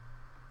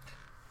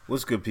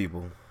What's good,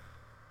 people?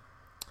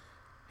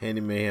 Handy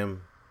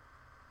Mayhem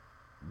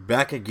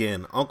back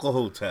again. Uncle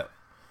Hotep,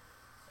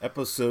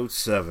 episode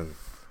 7.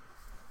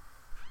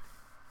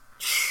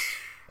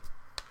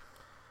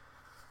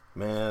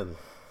 Man,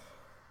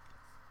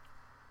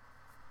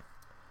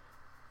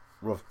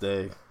 rough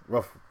day,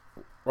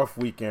 rough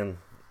weekend.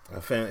 I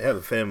had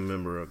a family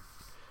member, a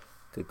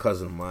good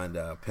cousin of mine,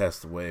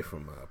 passed away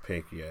from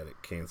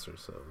pancreatic cancer,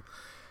 so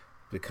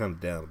been kind of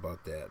down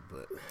about that,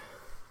 but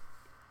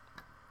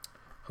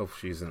hope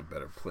she's in a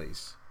better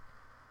place.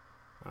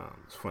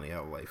 It's funny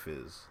how life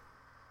is.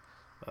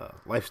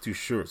 Life's too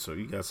short, so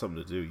you got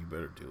something to do, you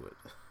better do it.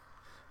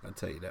 I'll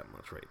tell you that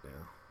much right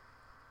now.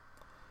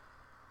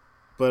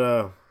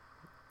 But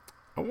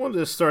I wanted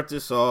to start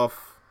this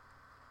off.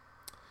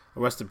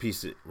 Rest in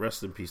peace to her.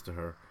 Rest in peace to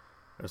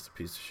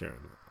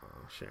Sharon.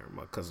 Sharon,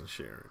 my cousin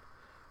Sharon.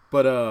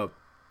 But I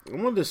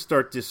wanted to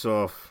start this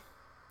off.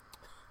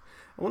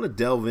 I want to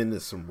delve into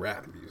some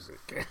rap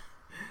music.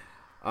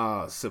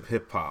 Some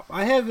hip hop.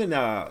 I haven't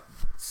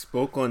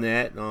spoke on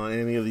that on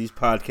any of these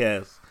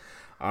podcasts.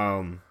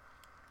 I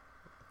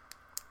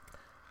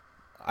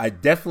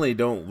definitely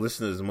don't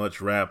listen as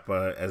much rap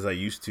as I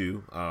used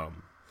to.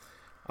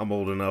 I'm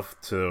old enough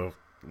to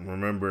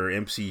remember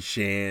MC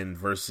Shan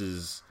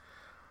versus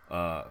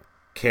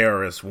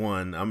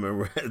KRS-One. I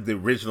remember the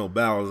original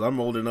battles. I'm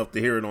old enough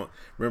to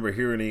remember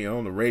hearing it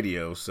on the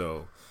radio.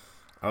 So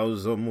I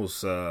was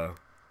almost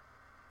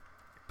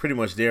pretty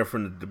much there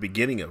from the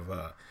beginning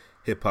of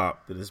hip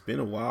hop. But it's been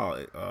a while.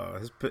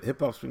 Hip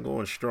hop's been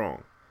going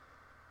strong.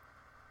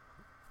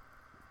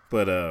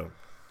 But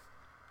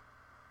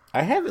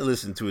I haven't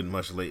listened to it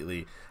much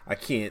lately. I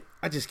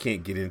just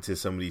can't get into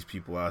some of these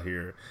people out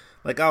here.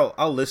 Like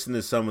I'll listen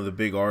to some of the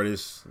big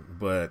artists,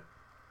 but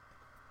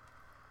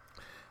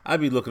I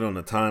be looking on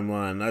the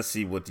timeline and I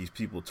see what these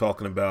people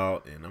talking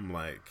about, and I'm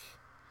like,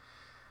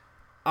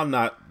 I'm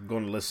not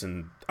going to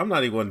listen. I'm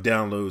not even going to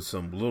download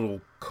some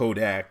little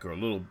Kodak or a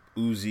little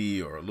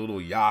Uzi or a little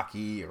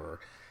Yaki or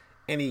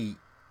any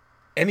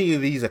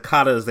of these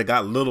Akatas that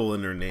got little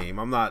in their name.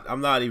 I'm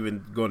not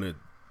even going to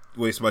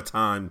waste my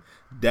time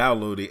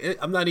downloading.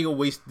 I'm not even going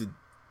to waste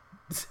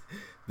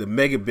the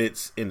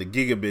megabits and the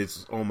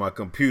gigabits on my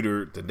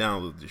computer to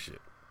download this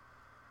shit.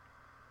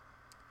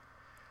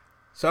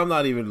 So I'm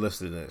not even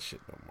listening to that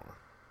shit no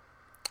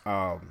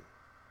more.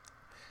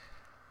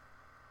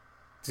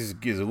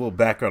 Just gives a little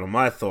background on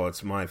my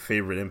thoughts. My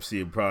favorite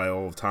MC of probably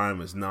all time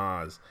is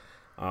Nas.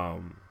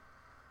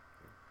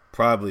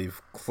 Probably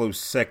close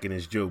second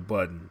is Joe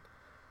Budden.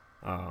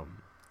 I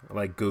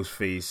like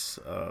Ghostface.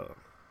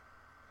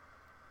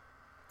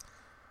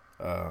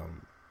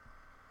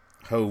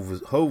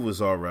 Hove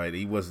was all right.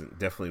 He wasn't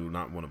definitely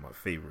not one of my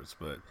favorites,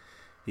 but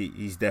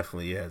he's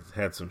definitely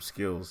had some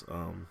skills.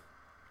 And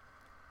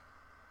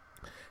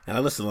I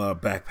listen to a lot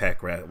of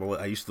backpack rap. Well,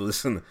 I used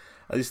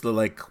to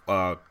like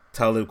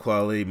Talib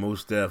Kweli,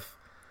 Mos Def,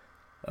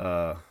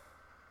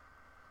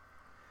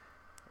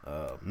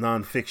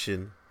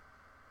 Nonfiction,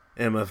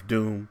 MF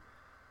Doom.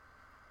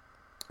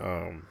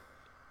 Trying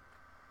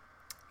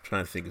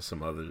to think of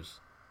some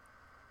others.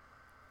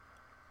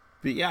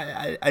 But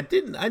yeah,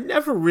 I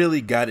never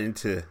really got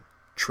into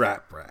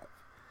trap rap.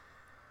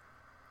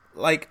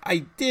 Like,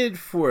 I did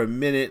for a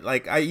minute.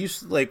 Like, I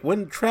used to, like,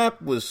 when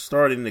trap was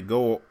starting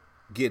to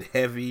get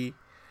heavy,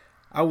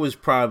 I was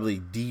probably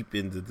deep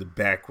into the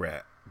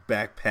backpack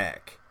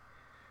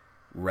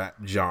rap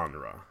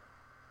genre.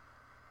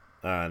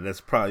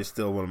 That's probably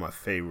still one of my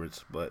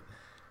favorites, but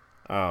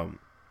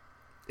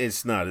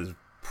it's not as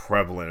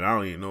prevalent. I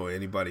don't even know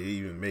anybody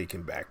even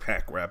making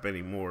backpack rap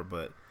anymore,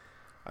 but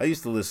I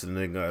used to listen to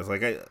them guys.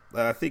 Like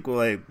I think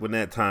when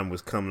that time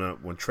was coming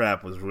up, when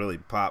trap was really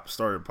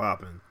started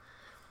popping,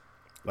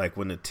 like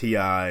when the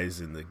T.I.s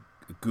and the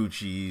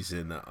Gucci's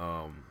and the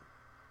oh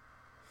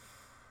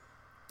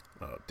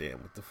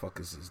damn, what the fuck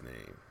is his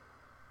name?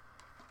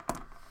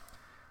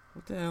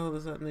 What the hell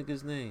is that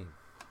nigga's name?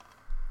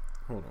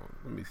 Hold on,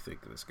 let me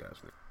think of this guy's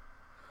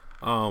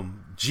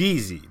name.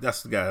 Jeezy,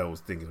 that's the guy I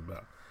was thinking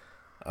about.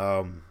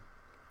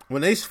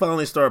 When they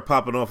finally started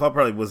popping off, I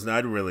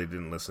really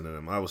didn't listen to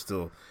them. I was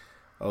still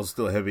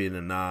heavy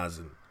into Nas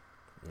and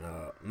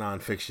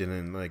Nonfiction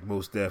and like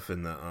Mos Def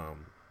and the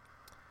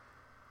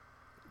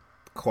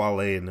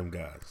Kweli and them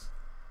guys.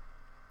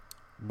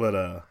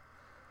 But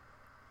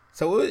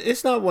so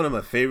it's not one of my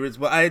favorites,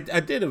 but I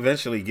did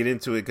eventually get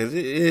into it because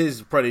it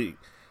is pretty.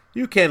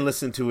 You can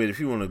listen to it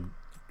if you want to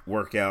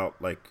work out.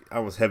 Like, I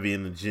was heavy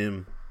in the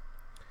gym.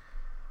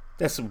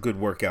 That's some good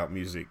workout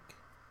music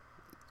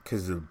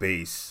because of the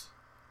bass.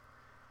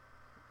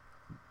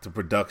 The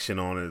production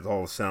on it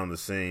all sound the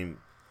same.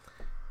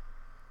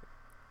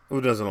 Well,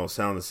 it doesn't all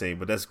sound the same,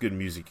 but that's good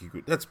music.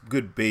 That's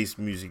good bass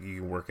music you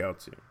can work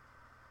out to.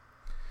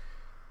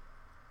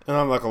 And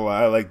I'm not gonna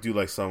lie, I do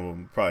like some of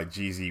them. Probably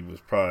Jeezy was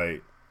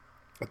probably.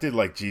 I did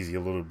like Jeezy a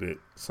little bit.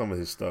 Some of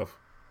his stuff.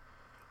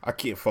 I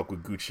can't fuck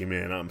with Gucci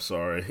Mane. I'm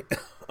sorry.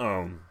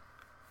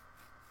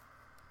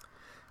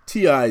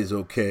 T.I. is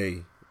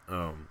okay.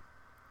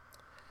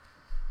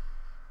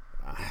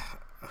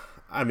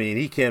 I mean,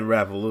 he can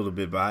rap a little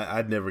bit, but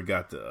I never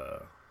got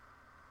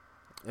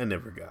I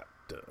never got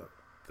the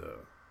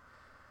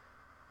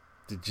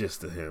the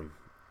gist of him.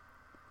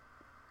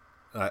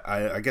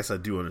 I guess I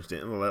do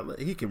understand.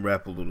 He can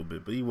rap a little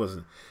bit, but he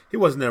wasn't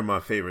never my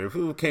favorite. If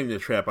it came to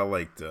trap, I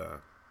liked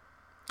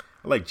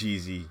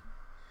Jeezy.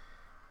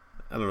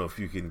 I don't know if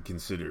you can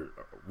consider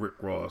Rick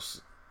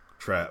Ross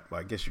trap.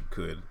 I guess you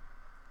could,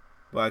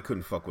 but I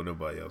couldn't fuck with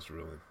nobody else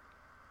really.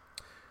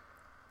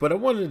 But I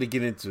wanted to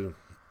get into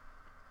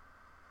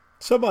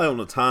somebody on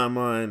the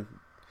timeline.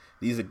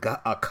 These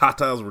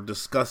Akatas were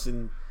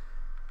discussing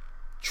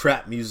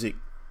trap music,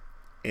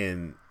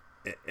 and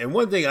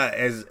one thing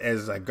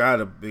as I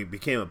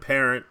became a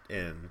parent,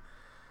 and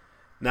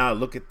now I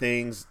look at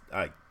things,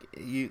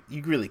 you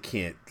really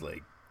can't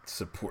like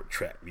support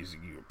trap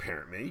music. You're a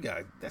parent,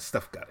 man. That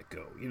stuff gotta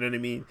go. You know what I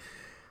mean?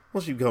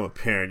 Once you become a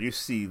parent, you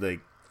see like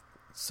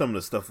some of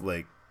the stuff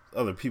like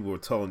other people were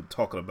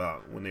talking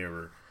about when they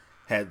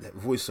had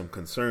voiced some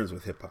concerns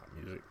with hip hop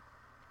music,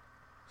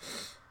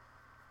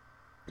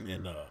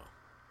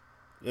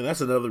 and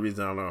that's another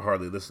reason I don't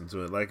hardly listen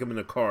to it. Like, I'm in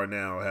the car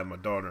now, I have my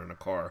daughter in the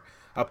car,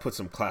 I put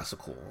some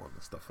classical on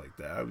and stuff like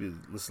that. I've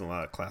been listening to a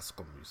lot of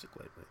classical music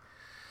lately.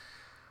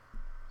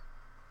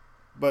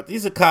 But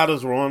these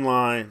Akatas were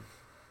online,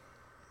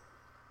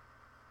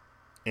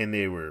 and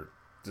they were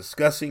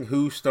discussing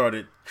who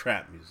started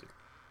trap music.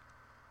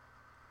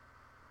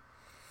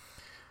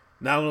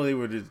 Not only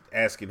were they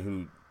asking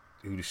who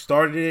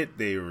started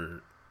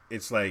it,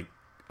 it's like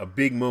a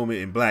big moment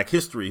in Black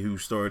history who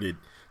started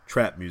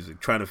trap music,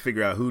 trying to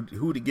figure out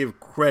who to give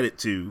credit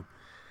to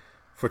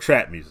for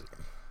trap music.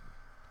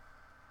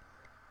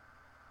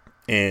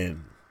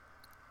 And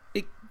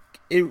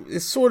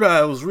it's sort of,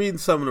 I was reading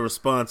some of the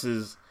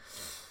responses.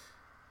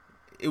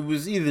 It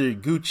was either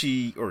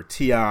Gucci or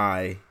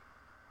T.I.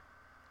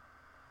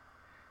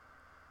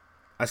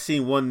 I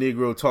seen one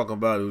Negro talking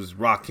about it was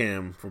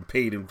Rakim from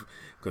Paid in,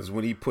 because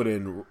when he put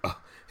in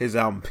his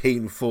album Paid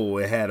in Full,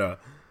 it had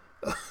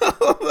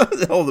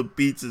all the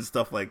beats and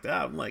stuff like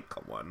that. I'm like,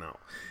 come on now.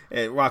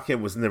 And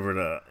Rakim was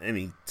never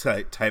any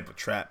type of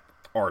trap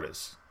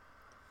artist.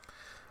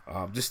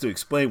 Just to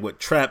explain what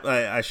trap,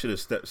 I should have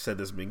said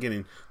this in the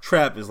beginning.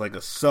 Trap is like a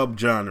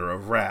subgenre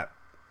of rap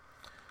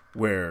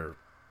where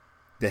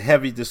the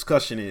heavy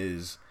discussion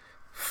is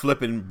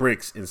flipping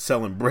bricks and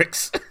selling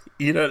bricks.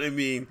 You know what I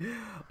mean?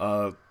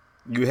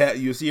 You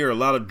hear a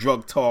lot of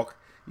drug talk.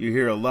 You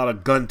hear a lot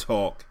of gun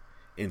talk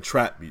in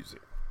trap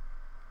music.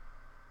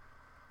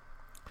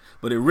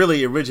 But it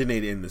really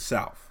originated in the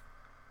South.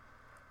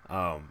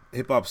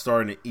 Hip hop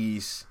started in the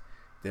East,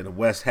 then the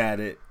West had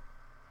it,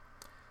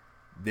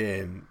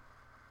 then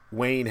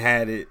Wayne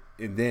had it,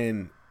 and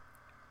then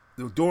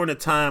during the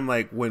time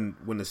like when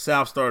the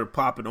South started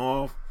popping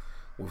off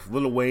with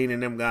Lil Wayne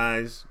and them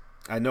guys,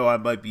 I know I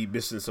might be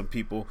missing some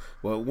people,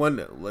 but when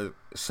the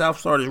South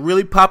started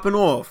really popping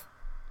off,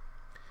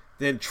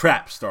 then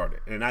trap started,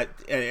 and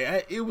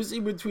it was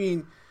in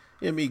between.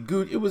 I mean,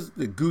 it was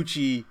the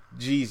Gucci,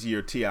 Jeezy,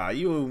 or T.I.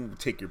 You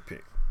take your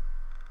pick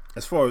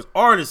as far as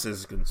artists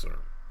is concerned.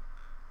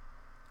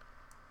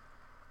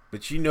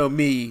 But you know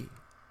me,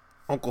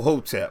 Uncle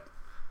Hotep,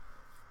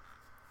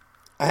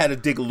 I had to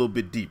dig a little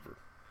bit deeper.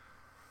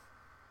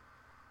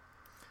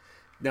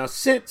 Now,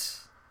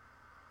 since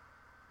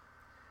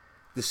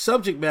the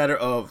subject matter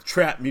of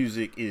trap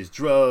music is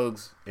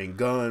drugs and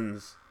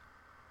guns,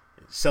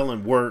 and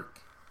selling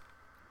work,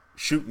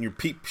 shooting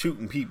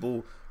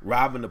people,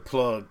 robbing the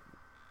plug,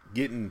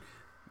 getting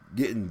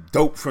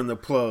dope from the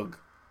plug,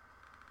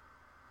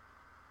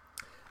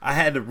 I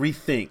had to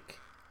rethink,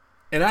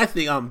 and I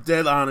think I'm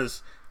dead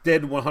honest,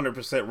 dead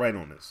 100% right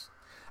on this.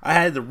 I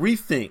had to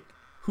rethink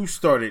who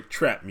started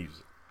trap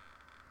music.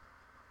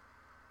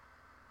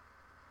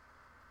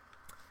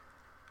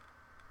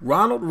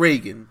 Ronald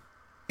Reagan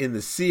in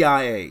the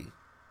CIA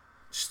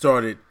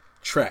started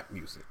trap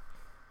music.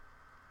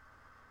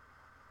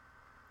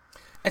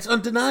 It's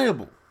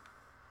undeniable.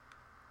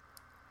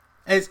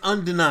 It's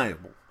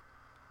undeniable.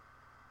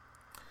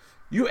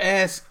 You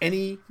ask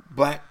any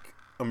black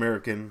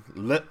American,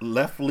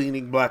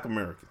 left-leaning black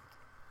American,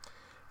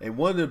 and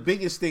one of the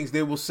biggest things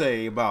they will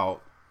say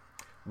about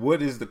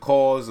what is the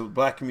cause of the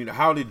black community,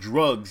 how did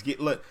drugs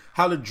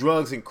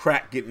and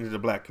crack get into the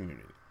black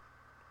community?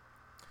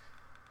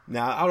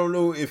 Now, I don't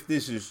know if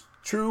this is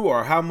true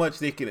or how much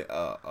they can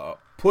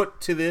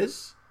put to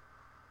this.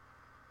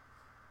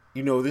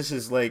 You know, this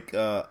is like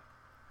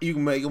you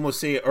can almost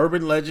say an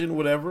urban legend,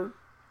 whatever.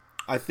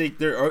 I think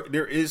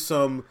there is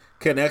some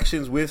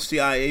connections with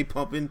CIA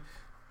pumping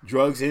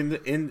drugs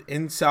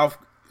in South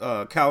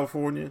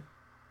California.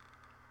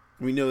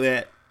 We know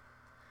that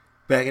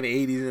back in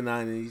the 80s and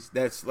 90s.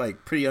 That's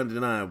like pretty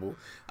undeniable.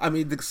 I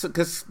mean,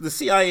 because the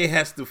CIA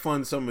has to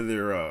fund some of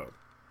their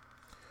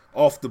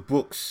off the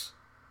books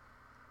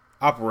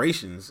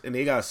operations, and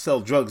they gotta sell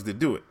drugs to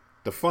do it,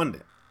 to fund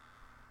it.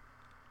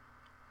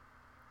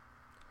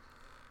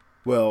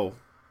 Well,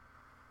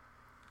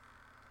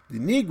 the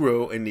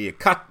Negro and the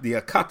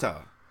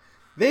Akata,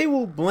 they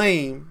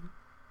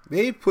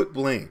put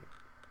blame.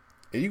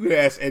 And you could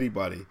ask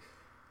anybody,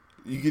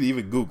 You can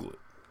even Google it.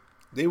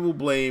 They will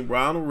blame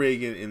Ronald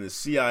Reagan and the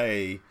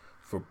CIA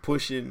for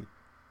pushing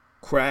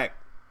crack,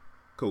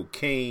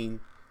 cocaine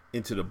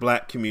into the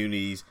black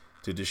communities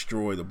to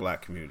destroy the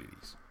black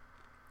communities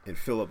and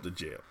fill up the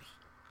jails.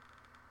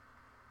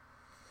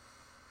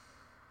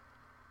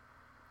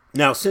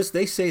 Now, since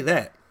they say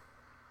that,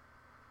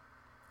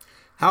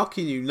 how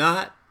can you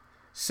not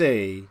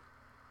say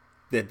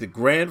that the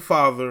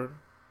grandfather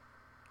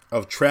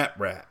of trap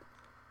rap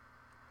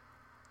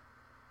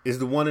is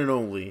the one and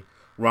only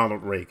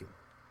Ronald Reagan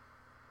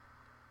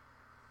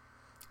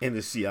and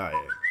the CIA?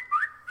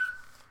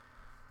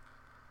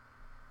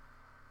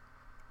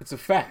 It's a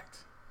fact.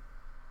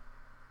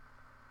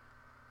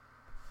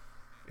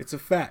 It's a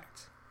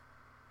fact.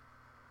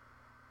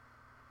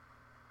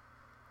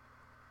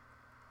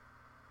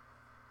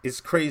 It's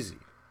crazy.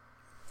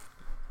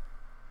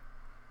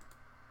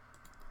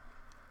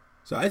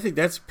 So I think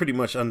that's pretty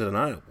much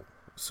undeniable.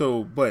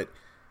 So, but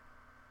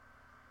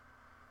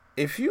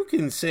if you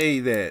can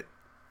say that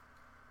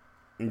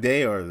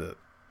they are the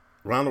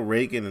Ronald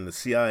Reagan and the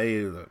CIA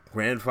are the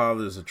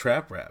grandfathers of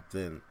trap rap,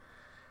 then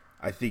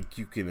I think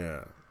you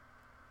can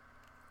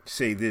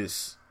say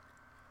this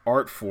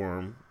art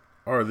form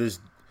or this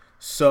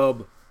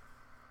sub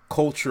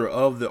culture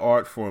of the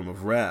art form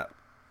of rap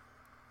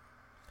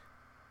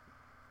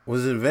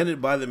was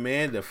invented by the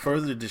man to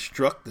further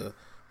destruct the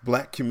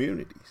black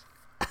communities.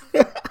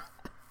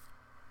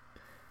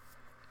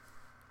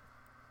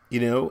 You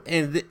know,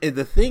 and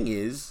the thing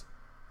is,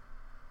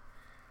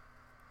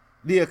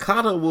 the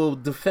Akata will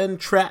defend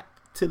trap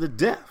to the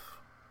death.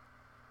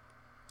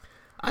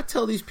 I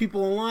tell these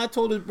people online, I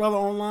told his brother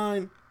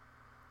online,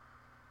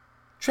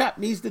 trap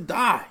needs to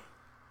die.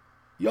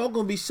 Y'all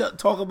gonna be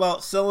talking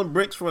about selling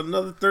bricks for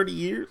another 30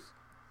 years?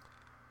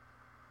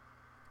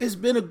 It's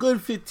been a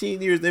good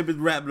 15 years they've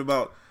been rapping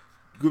about,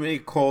 they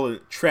call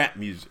it trap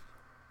music.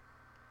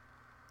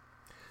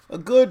 A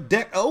good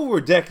over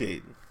a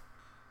decade.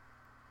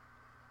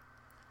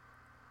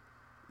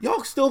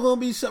 Y'all still gonna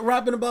be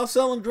rapping about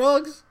selling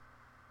drugs?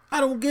 I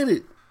don't get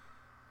it.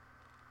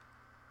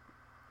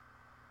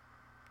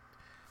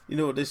 You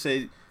know what they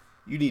say?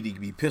 You need to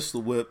be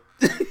pistol whipped.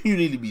 You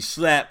need to be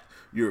slapped.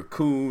 You're a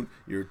coon.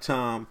 You're a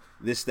Tom.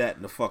 This, that,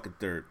 and the fucking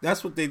third.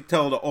 That's what they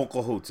tell the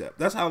Uncle Hotep.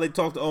 That's how they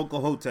talk to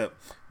Uncle Hotep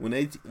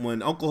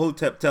when Uncle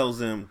Hotep tells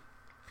them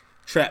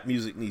trap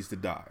music needs to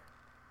die.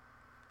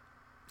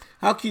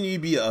 How can you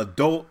be an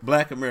adult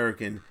black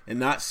American and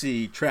not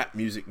see trap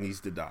music needs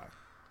to die?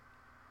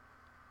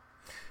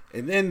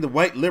 And then the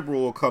white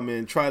liberal will come in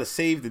and try to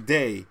save the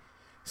day,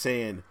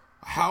 saying,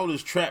 how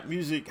does trap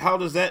music, how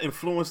does that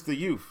influence the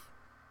youth?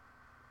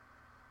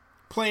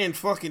 Playing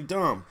fucking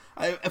dumb.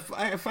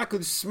 If I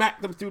could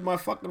smack them through my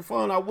fucking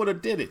phone, I would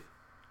have did it.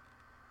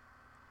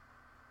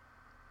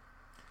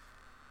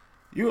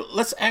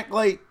 Let's act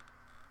like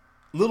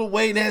Lil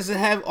Wayne has to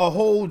have a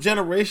whole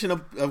generation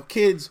of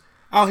kids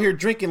out here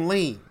drinking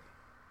lean.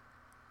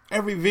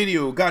 Every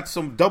video got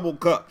some double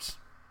cups.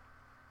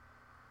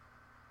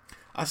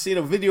 I seen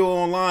a video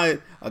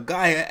online. A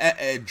guy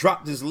had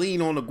dropped his lean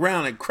on the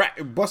ground and cracked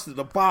and busted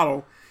the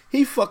bottle.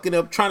 He fucking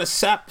up trying to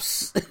sap.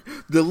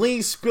 The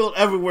lean spilled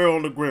everywhere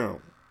on the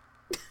ground.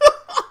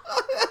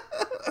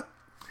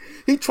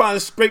 He trying to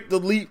scrape the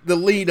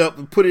lean up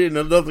and put it in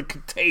another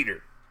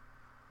container.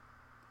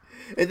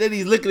 And then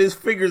he's licking his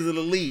fingers in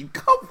the lean.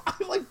 Come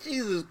on, like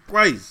Jesus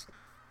Christ.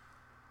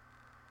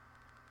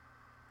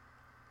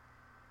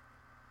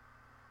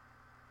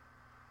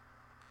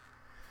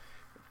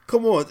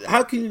 Come on,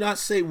 how can you not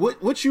say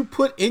what you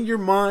put in your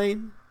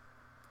mind,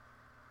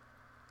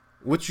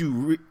 what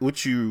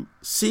you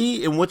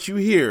see and what you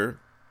hear?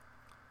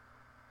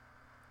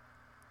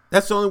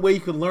 That's the only way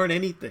you can learn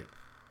anything.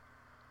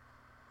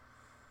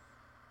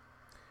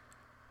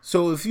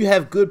 So if you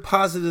have good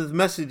positive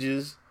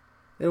messages,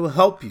 it will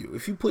help you.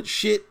 If you put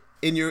shit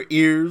in your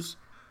ears,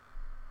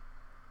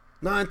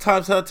 9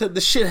 times out of 10,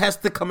 the shit has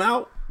to come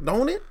out,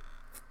 don't it?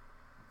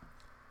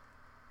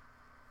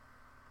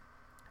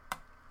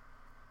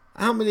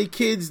 How many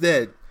kids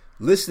that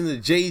listen to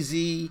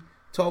Jay-Z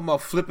talking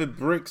about flipping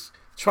bricks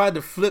tried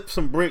to flip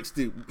some bricks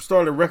to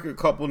start a record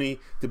company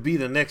to be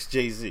the next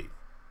Jay-Z?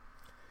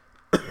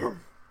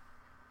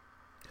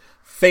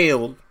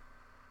 Failed.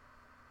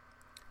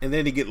 And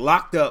then they get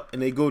locked up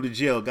and they go to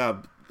jail.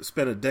 Got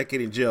spent a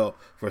decade in jail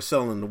for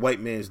selling the white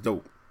man's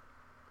dope.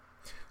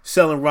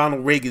 Selling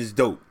Ronald Reagan's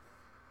dope.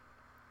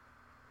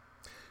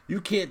 You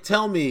can't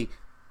tell me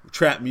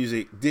trap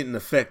music didn't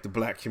affect the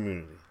black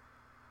community.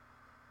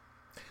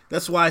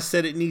 That's why I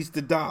said it needs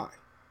to die.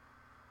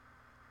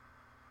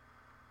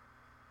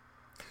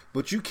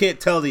 But you can't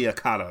tell the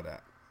Akata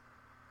that.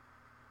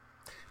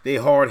 They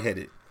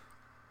hard-headed.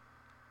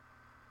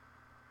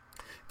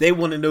 They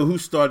want to know who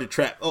started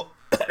trap. Oh,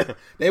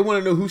 they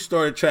want to know who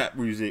started trap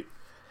music,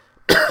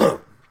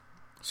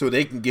 so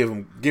they can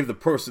give the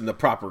person the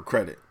proper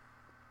credit.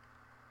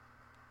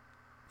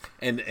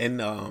 And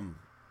the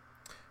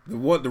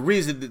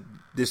reason that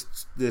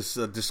this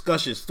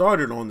discussion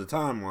started on the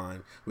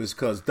timeline was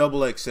because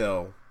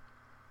XXL,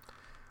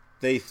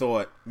 they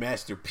thought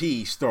Master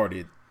P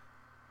started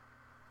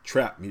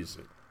trap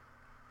music.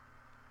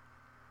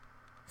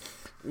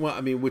 Well,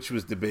 I mean, which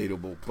was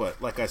debatable,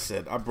 but like I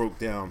said, I broke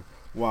down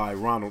why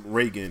Ronald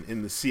Reagan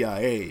and the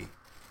CIA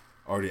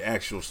are the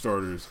actual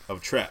starters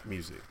of trap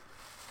music.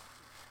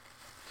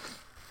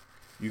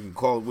 You can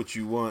call it what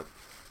you want,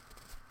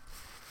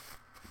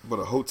 but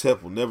a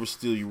hotep will never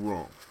steal you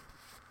wrong.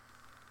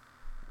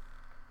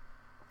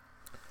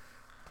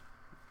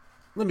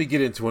 Let me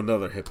get into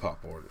another hip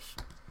hop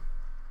artist,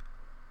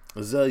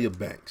 Azealia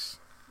Banks.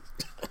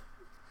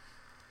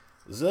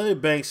 Azealia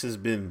Banks has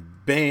been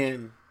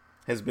banned,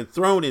 has been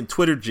thrown in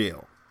Twitter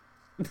jail.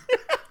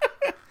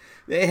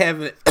 They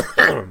haven't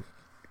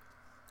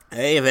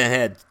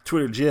had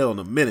Twitter jail in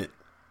a minute.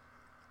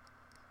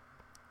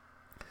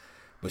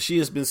 But she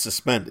has been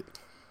suspended.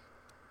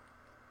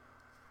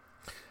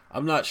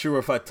 I'm not sure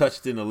if I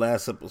touched in the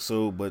last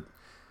episode, but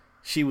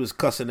she was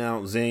cussing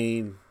out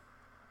Zayn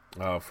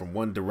from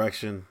One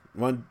Direction.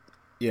 One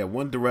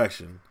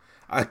Direction.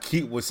 I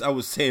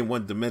was saying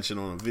One Dimension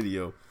on a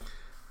video.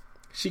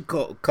 She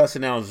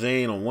cussing out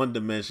Zayn on One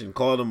Dimension,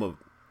 called him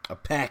a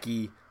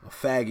packy, a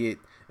faggot,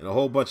 and a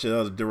whole bunch of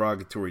other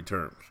derogatory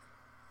terms.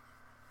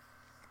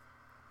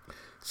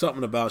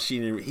 Something about he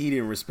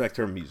didn't respect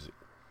her music.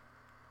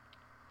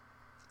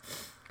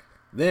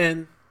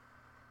 Then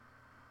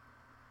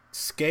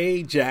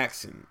Skai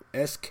Jackson,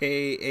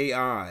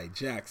 Skai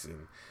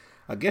Jackson.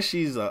 I guess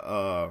she's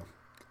a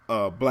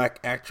black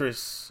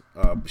actress.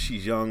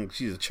 She's young.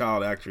 She's a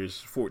child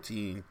actress,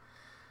 14.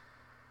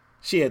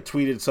 She had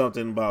tweeted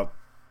something about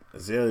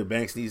Azealia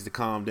Banks needs to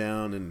calm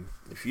down. And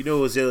if you know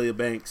Azealia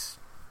Banks,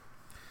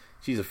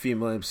 she's a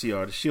female MC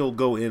artist. She'll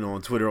go in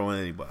on Twitter on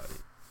anybody.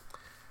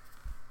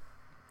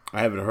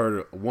 I haven't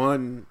heard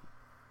one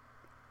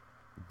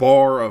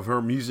bar of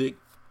her music.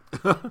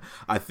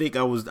 I think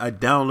I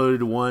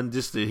downloaded one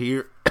just to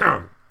hear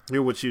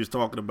what she was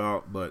talking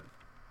about, but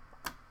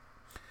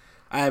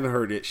I haven't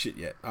heard that shit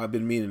yet. I've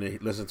been meaning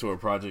to listen to her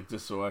project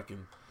just so I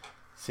can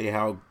say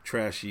how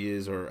trash she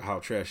is or how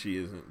trash she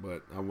isn't,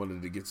 but I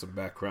wanted to get some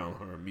background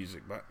on her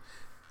music, but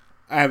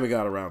I haven't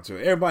got around to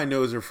it. Everybody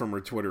knows her from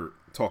her Twitter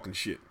talking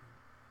shit.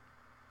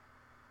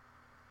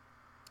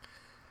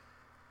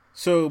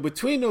 So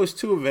between those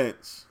two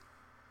events,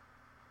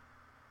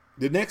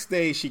 the next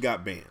day she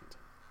got banned.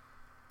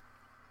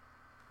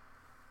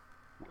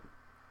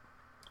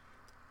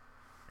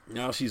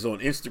 Now she's on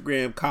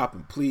Instagram,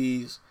 copping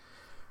pleas.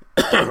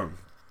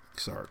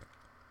 Sorry.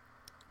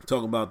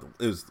 Talking about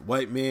it was the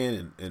white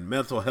man and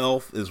mental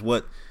health is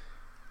what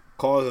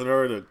causing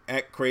her to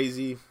act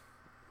crazy.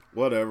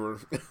 Whatever.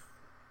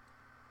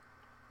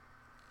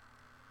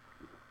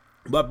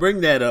 But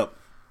bring that up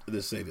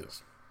to say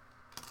this.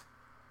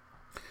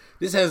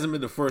 This hasn't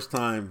been the first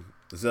time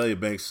Azealia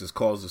Banks has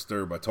caused a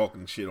stir by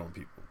talking shit on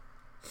people.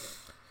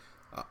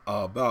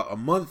 About a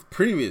month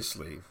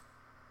previously,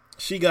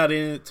 she got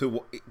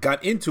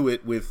into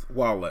it with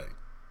Wale.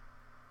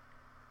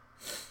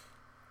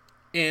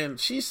 And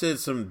she said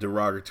some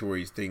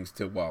derogatory things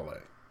to Wale.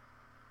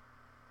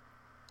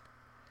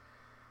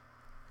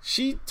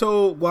 She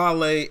told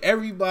Wale,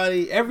 every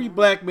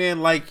black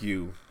man like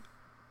you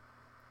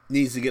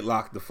needs to get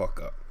locked the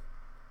fuck up.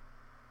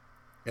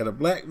 And a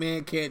black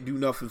man can't do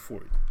nothing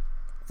for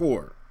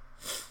her.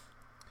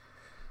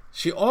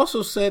 She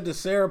also said to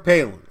Sarah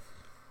Palin,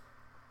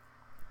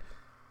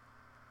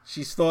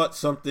 she thought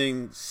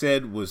something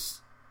said was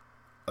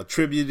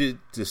attributed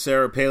to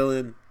Sarah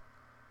Palin.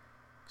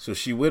 So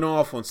she went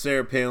off on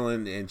Sarah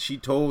Palin and she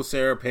told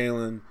Sarah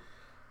Palin,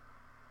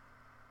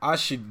 I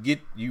should get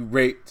you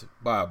raped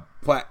by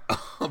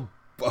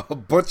a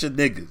bunch of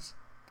niggas.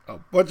 A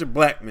bunch of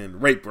black men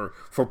rape her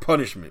for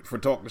punishment for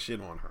talking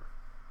shit on her.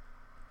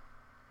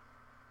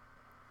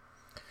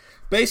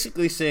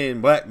 Basically saying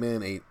black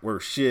men ain't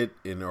worth shit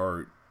and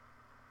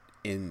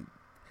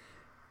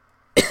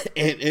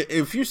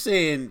if you're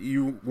saying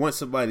you want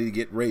somebody to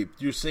get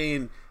raped, you're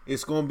saying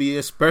it's going to be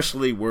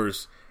especially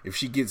worse if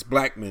she gets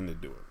black men to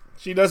do it.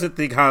 She doesn't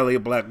think highly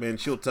of black men.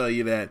 She'll tell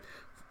you that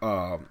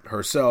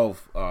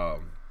herself.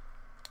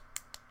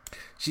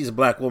 She's a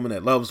black woman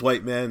that loves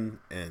white men,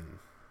 and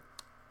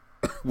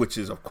which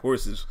is, of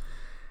course, is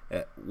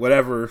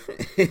whatever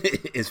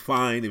is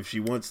fine if she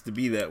wants to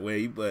be that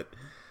way, but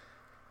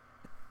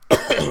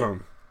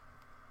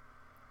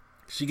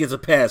she gets a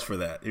pass for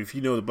that. If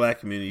you know the black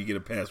community, you get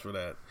a pass for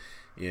that.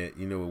 Yeah,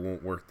 you know it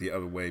won't work the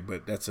other way,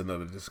 but that's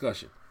another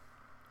discussion.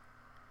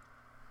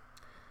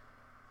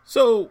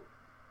 So,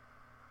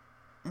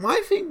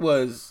 my thing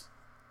was,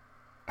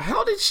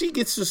 how did she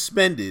get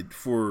suspended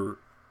for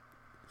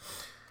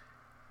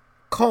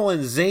calling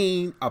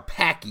Zayn a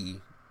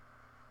packy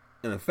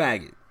and a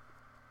faggot,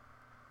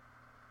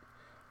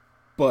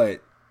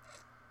 but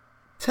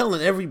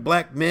telling every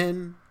black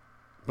man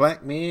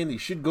he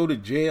should go to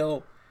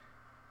jail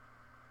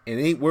and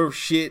ain't worth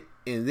shit,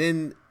 and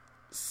then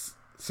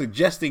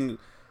suggesting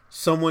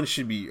someone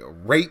should be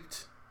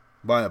raped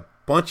by a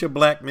bunch of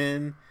black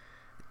men,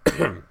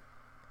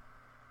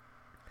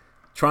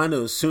 trying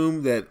to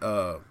assume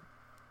that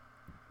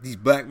these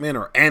black men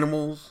are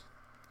animals,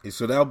 and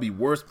so that'll be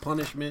worse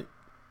punishment.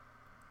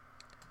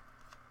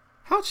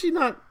 How'd she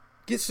not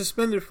get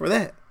suspended for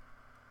that?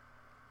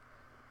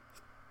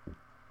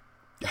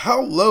 How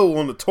low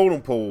on the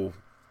totem pole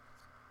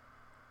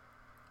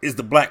is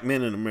the black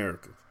man in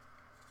America?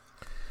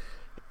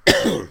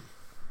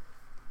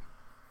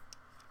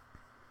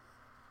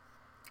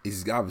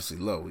 He's obviously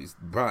low. He's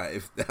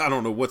probably, I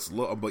don't know what's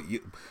low, but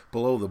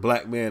below the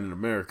black man in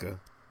America.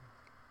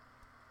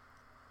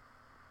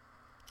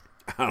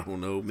 I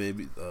don't know,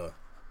 maybe the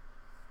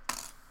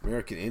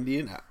American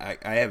Indian. I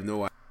have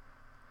no idea.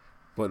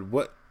 But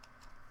what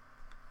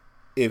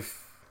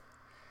if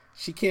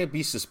she can't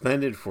be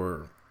suspended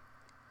for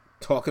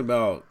talking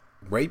about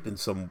having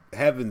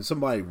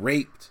somebody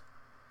raped,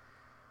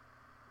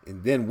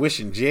 and then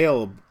wishing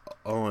jail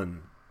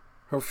on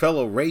her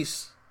fellow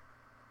race?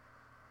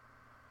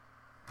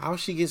 How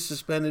she gets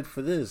suspended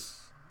for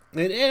this?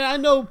 And I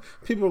know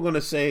people are going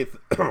to say,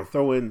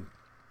 throw in,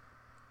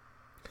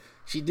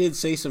 she did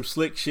say some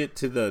slick shit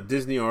to the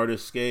Disney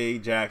artist,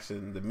 Skai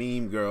Jackson, the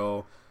meme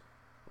girl.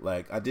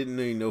 Like, I didn't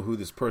even know who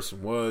this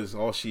person was.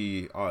 All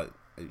she's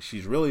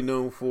really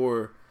known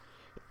for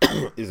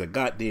is a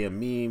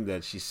goddamn meme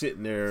that she's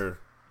sitting there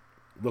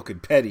looking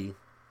petty.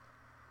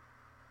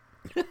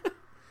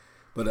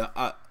 But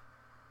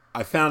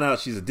I found out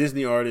she's a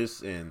Disney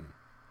artist, and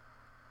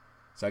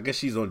so I guess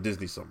she's on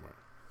Disney somewhere.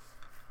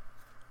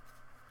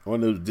 On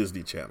those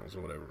Disney channels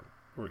or whatever.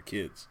 For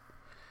kids.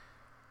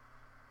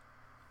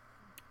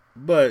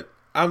 But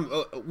I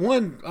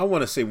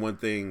want to say one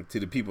thing to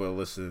the people that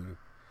listen.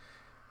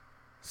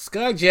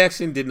 Skai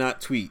Jackson did not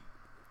tweet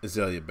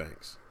Azealia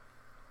Banks.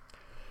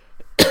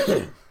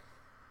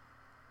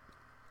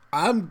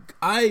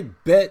 I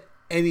bet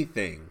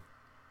anything.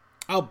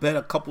 I'll bet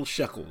a couple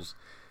shekels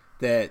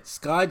that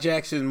Skai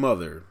Jackson's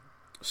mother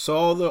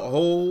saw the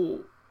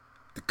whole,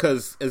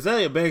 because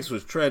Azealia Banks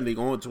was trending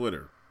on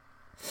Twitter.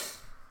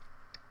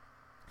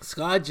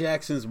 Skai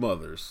Jackson's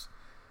mother's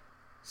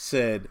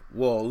said,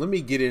 well, let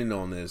me get in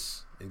on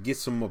this and get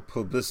some more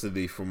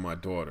publicity from my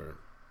daughter.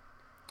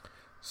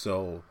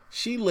 So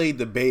she laid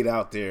the bait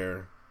out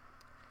there,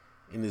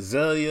 and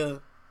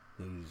Azealia,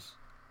 who's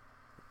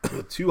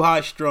too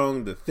high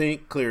strung to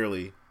think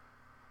clearly,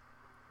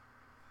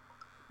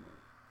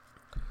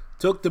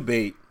 took the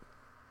bait,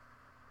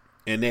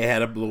 and they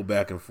had a little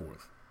back and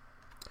forth.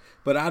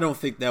 But I don't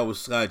think that was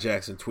Skai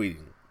Jackson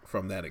tweeting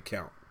from that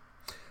account.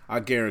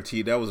 I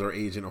guarantee that was her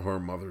agent or her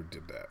mother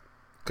did that.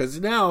 Because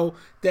now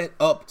that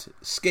upped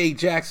Skai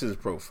Jackson's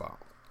profile.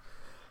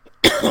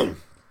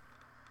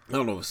 I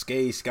don't know if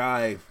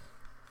Skai,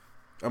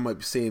 I might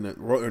be saying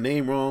her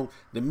name wrong.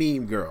 The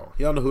meme girl.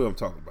 Y'all know who I'm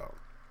talking about.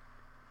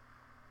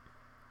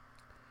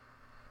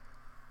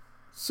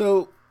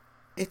 So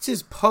it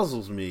just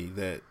puzzles me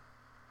that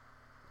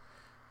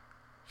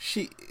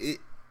it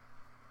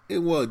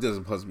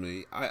doesn't puzzle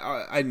me.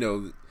 I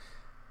know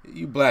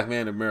you black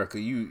man in America,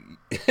 you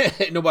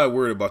ain't nobody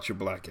worried about your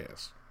black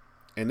ass.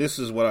 And this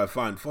is what I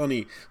find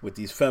funny with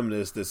these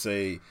feminists that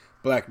say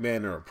black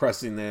men are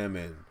oppressing them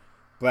and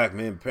black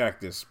men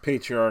practice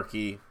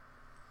patriarchy.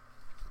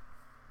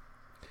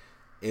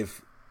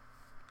 If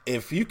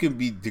you can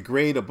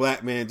degrade a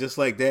black man just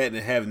like that and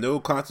have no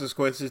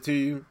consequences to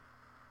you,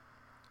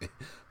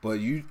 but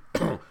you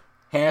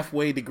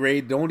halfway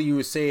degrade, don't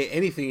even say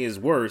anything is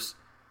worse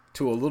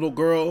to a little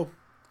girl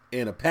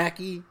in a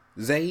Packy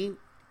Zane.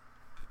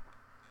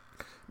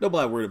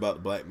 Nobody worried about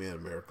the black man in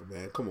America,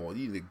 man. Come on,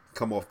 you need to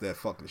come off that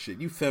fucking shit.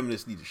 You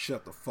feminists need to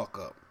shut the fuck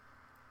up.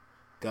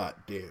 God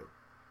damn.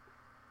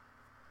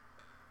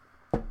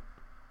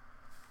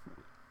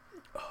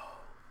 Oh.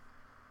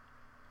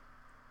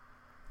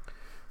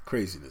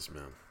 Craziness,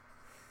 man.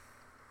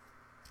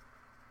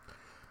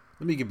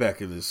 Let me get back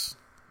to this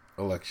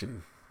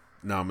election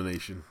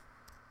nomination.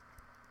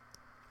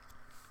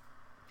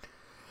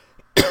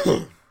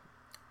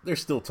 They're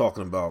still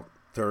talking about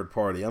third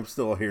party. I'm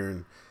still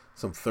hearing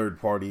some third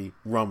party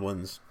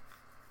rumblings,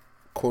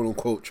 quote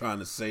unquote, trying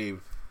to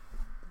save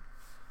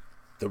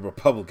the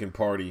Republican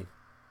Party.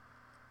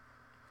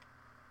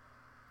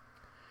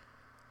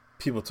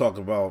 People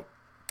talking about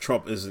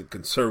Trump isn't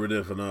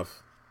conservative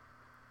enough.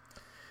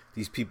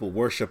 These people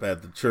worship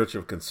at the Church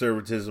of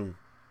Conservatism.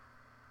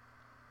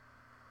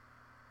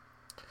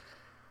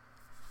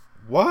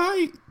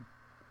 Why?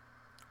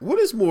 What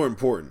is more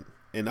important,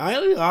 an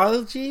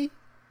ideology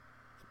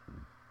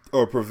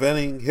or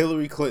preventing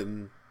Hillary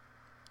Clinton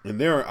and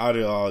their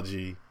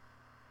ideology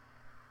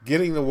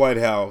getting the White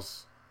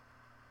House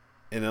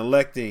and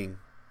electing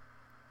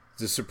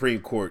the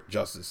Supreme Court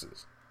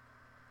justices?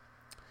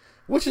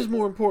 Which is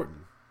more important?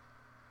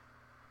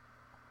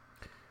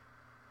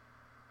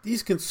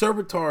 These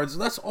conservatards,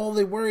 that's all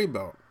they worry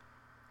about.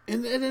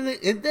 And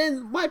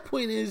then my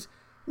point is,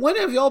 when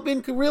have y'all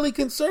been really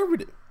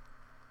conservative?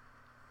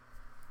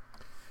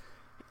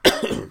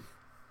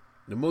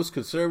 The most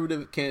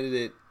conservative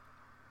candidate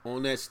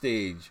on that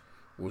stage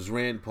was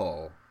Rand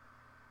Paul.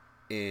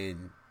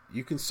 And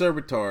you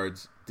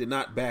conservatards did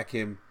not back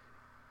him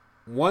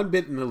one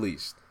bit in the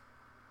least.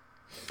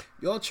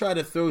 Y'all try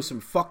to throw some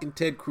fucking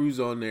Ted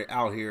Cruz on there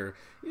out here.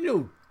 You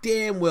know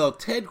damn well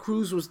Ted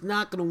Cruz was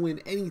not going to win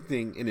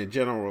anything in a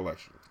general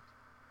election.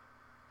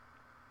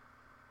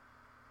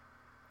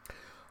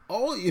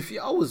 If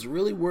y'all was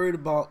really worried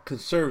about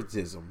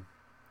conservatism,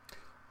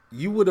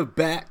 you would have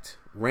backed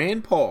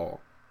Rand Paul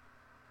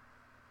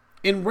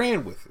and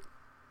ran with it.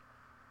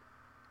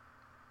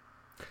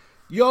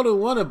 Y'all don't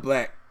want to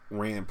black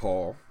Rand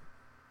Paul.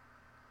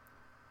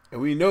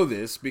 And we know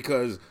this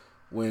because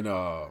when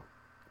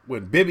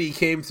Bibi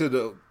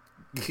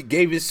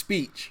gave his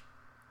speech,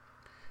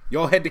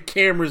 y'all had the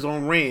cameras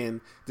on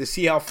Rand to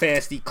see how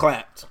fast he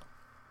clapped.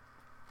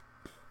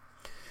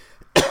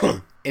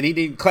 And he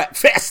didn't clap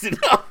fast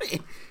enough.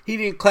 He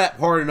didn't clap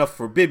hard enough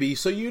for Bibi,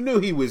 so you knew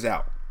he was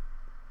out.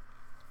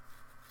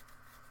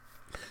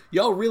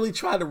 Y'all really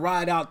tried to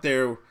ride out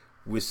there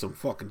with some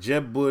fucking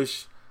Jeb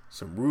Bush,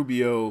 some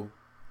Rubio,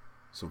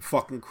 some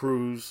fucking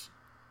Cruz.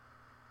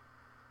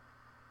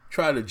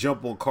 Try to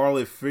jump on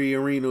Carly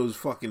Fiorino's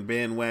fucking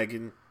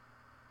bandwagon.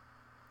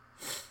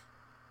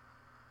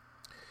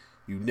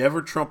 You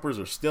never Trumpers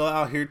are still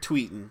out here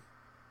tweeting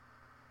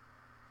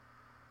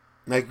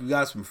like you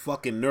got some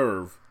fucking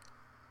nerve.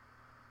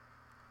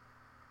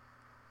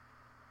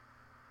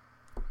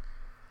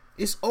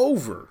 It's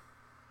over.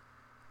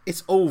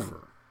 It's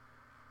over.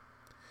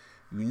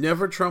 You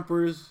never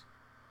Trumpers,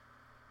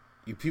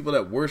 you people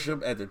that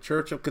worship at the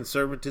Church of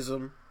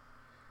Conservatism,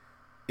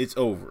 it's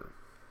over.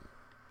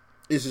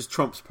 This is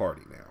Trump's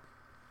party now.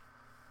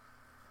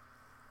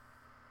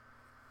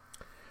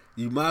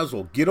 You might as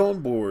well get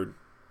on board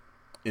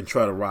and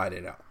try to ride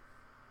it out.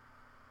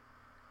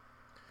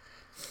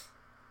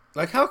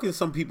 Like, how can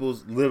some people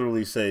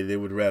literally say they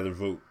would rather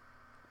vote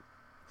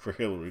for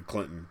Hillary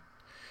Clinton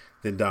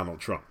than Donald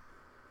Trump?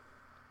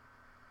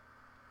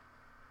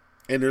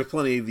 And there's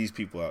plenty of these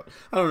people out.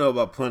 I don't know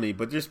about plenty,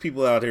 but there's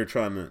people out here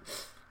trying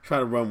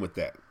to run with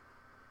that.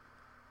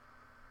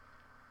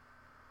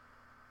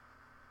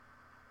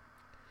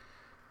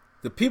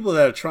 The people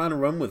that are trying to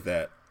run with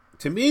that,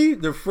 to me,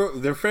 they're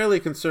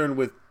fairly concerned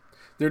with.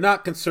 They're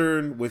not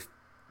concerned with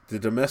the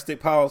domestic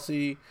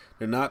policy.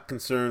 They're not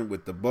concerned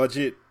with the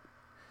budget.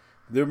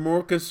 They're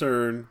more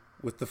concerned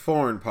with the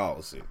foreign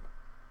policy,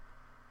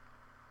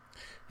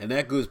 and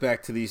that goes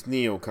back to these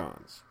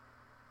neocons.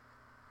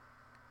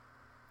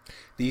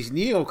 These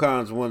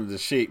neocons wanted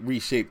to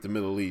reshape the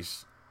Middle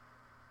East.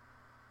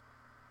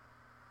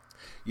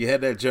 You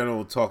had that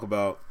general talk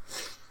about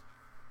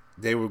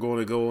they were going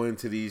to go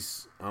into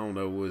these, I don't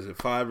know, was it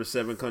 5 or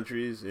 7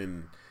 countries?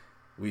 And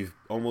we've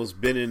almost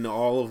been in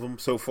all of them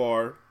so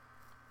far.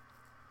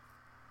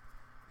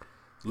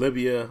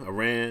 Libya,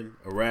 Iran,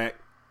 Iraq,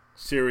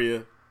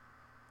 Syria.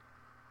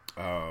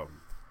 I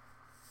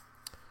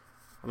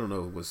don't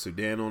know, was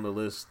Sudan on the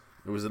list?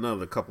 There was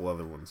a couple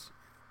other ones.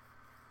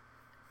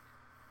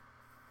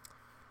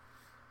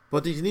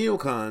 But these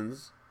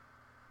neocons,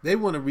 they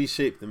want to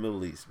reshape the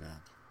Middle East, man.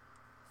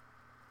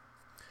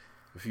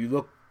 If you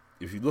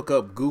look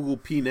up Google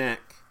PNAC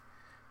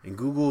and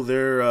Google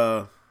their,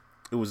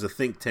 it was a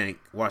think tank,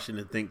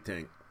 Washington think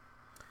tank,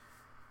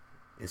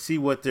 and see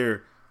what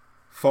their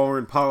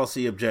foreign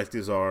policy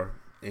objectives are,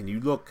 and you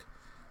look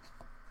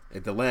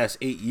at the last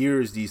 8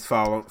 years, these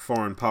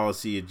foreign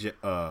policy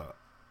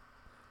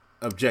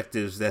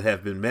objectives that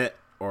have been met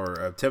or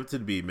attempted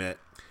to be met,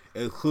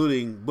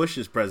 including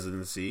Bush's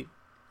presidency,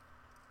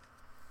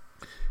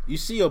 you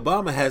see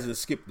Obama hasn't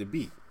skipped a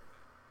beat.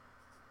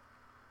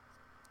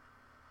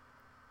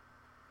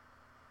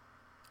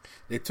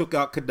 They took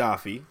out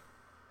Gaddafi.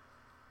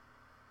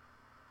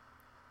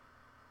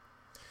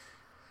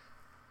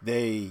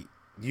 They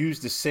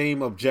used the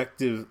same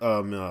objective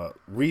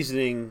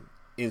reasoning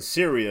in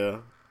Syria,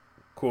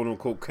 quote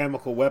unquote,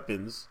 chemical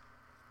weapons,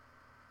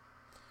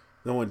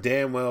 knowing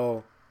damn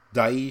well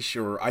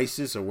Daesh or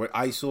ISIS or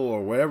ISIL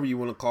or whatever you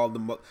want to call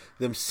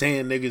them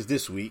sand niggas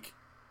this week,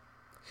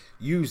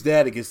 used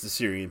that against the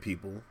Syrian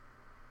people.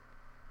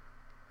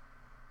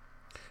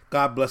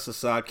 God bless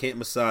Assad.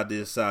 Can't Assad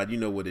to Assad. You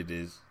know what it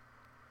is.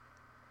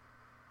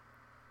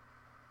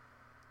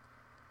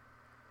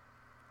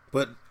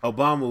 But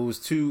Obama was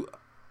too.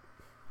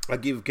 I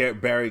give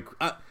Barry.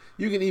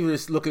 You can even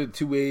look at it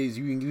two ways.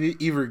 You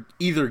can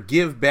either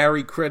give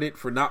Barry credit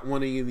for not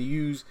wanting to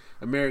use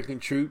American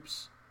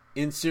troops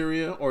in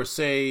Syria, or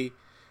say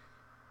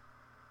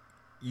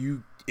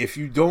if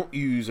you don't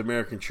use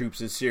American troops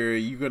in Syria,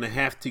 you're going to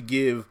have to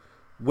give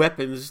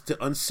weapons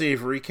to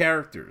unsavory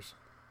characters.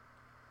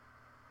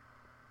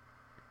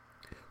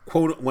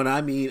 Quote, when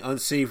I mean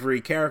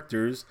unsavory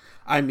characters,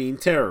 I mean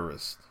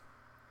terrorists.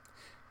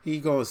 He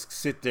goes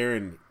sit there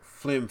and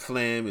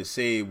flim-flam and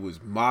say it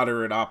was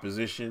moderate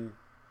opposition.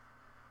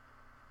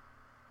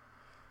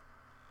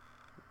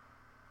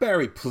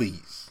 Barry,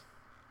 please.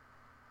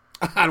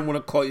 I don't want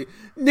to call you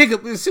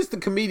nigga. It's just the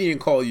comedian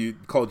called you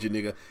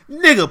nigga.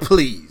 Nigga,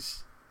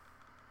 please.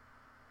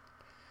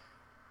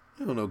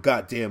 I don't know,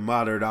 goddamn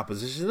moderate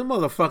opposition. The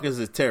motherfuckers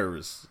are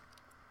terrorists.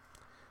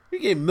 We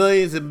gave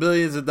millions and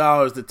billions of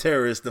dollars to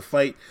terrorists to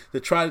fight, to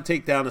try to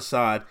take down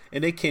Assad,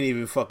 and they can't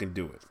even fucking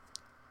do it.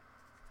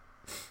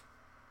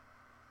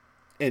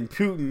 And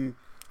Putin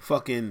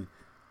fucking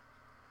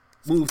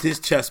moved his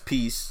chess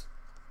piece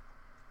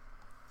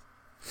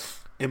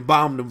and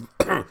bombed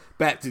them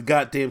back to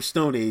goddamn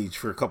Stone Age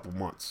for a couple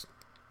months.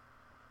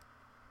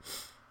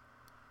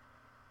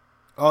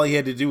 All he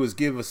had to do was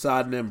give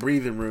Assad and them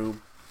breathing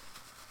room.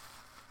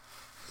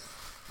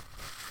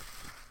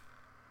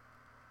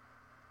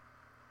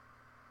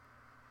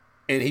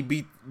 And he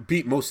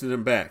beat most of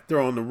them back. They're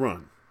on the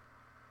run.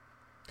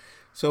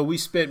 So we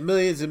spent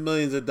millions and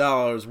millions of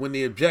dollars when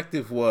the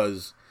objective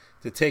was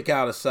to take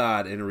out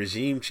Assad and a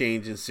regime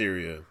change in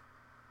Syria.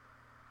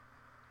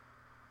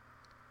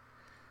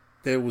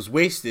 That was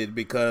wasted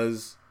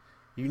because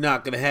you're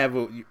not going to have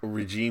a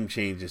regime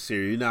change in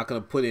Syria. You're not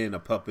going to put in a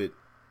puppet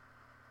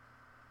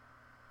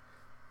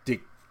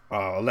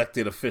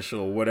elected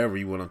official or whatever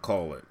you want to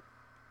call it.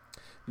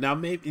 Now,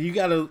 maybe you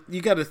gotta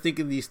think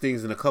of these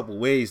things in a couple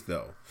ways,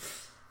 though.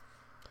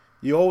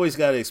 You always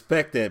gotta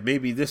expect that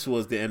maybe this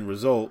was the end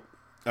result.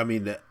 I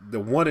mean, the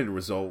wanted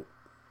result.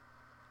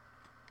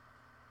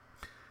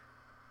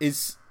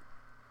 It's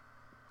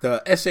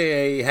the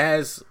SAA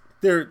has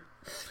they're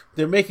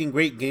making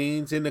great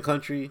gains in the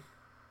country,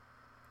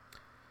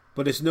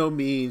 but it's no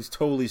means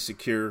totally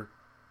secure.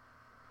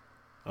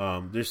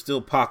 There's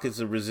still pockets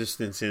of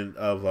resistance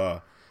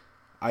of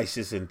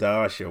ISIS and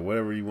Daesh or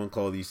whatever you want to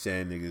call these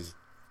sand niggas.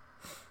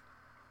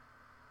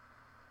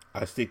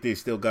 I think they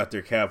still got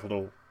their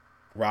capital,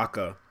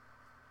 Raqqa.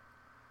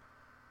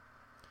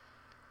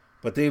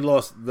 But they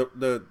lost,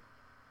 the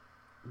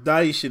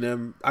Daesh and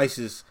them,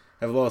 ISIS,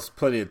 have lost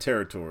plenty of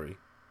territory.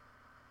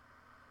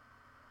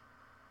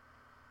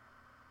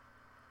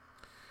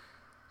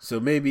 So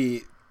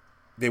maybe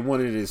they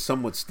wanted it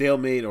somewhat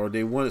stalemate, or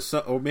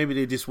or maybe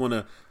they just want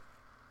to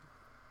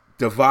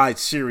divide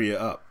Syria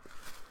up.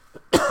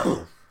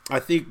 I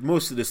think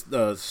most of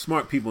the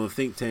smart people in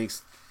think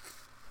tanks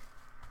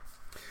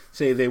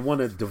say they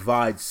want to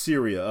divide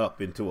Syria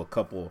up into a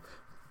couple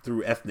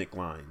through ethnic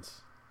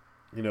lines.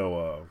 You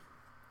know,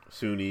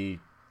 Sunni,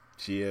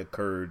 Shia,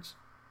 Kurds,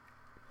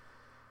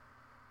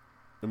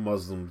 the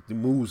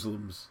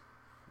Muslims.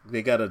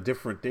 They got a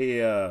different. They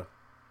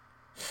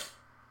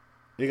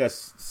got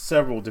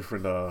several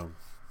different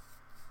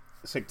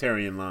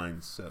sectarian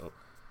lines. So,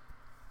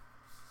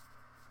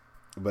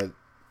 but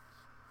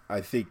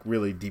I think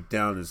really deep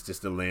down it's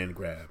just a land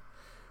grab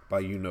by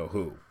you know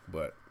who.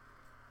 But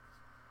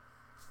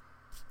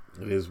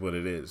it is what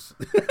it is.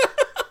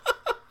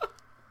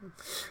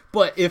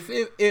 But if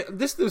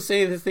this is the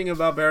same thing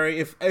about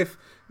Barry.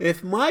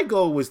 If my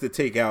goal was to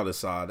take out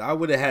Assad, I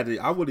wouldn't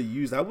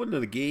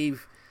have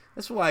gave.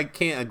 That's why I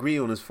can't agree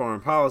on his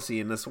foreign policy,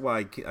 and that's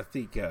why I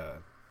think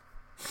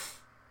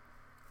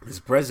his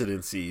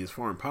presidency, his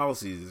foreign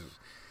policy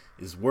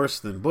is worse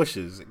than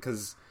Bush's.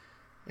 Because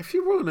if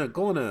you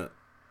were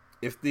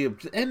if the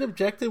end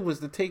objective was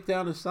to take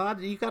down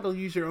Assad, you got to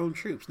use your own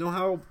troops. Know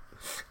how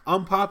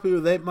unpopular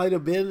that might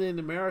have been in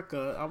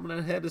America? I'm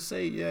gonna have to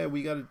say, yeah,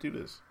 we got to do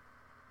this.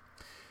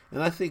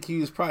 And I think he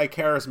was probably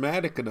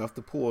charismatic enough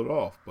to pull it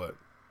off, but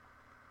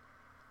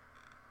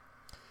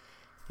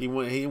he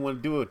didn't want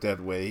to do it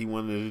that way. He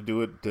wanted to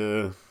do it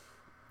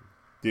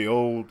the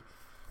old,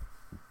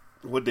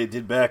 what they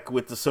did back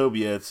with the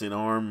Soviets, and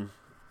arm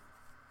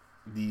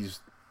these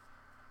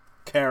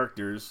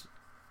characters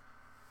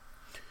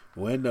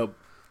who end up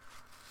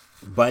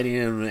biting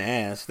him in the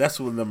ass. That's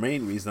one of the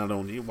main reasons I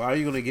don't. Why are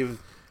you going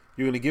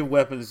to give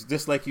weapons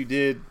just like you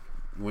did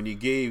when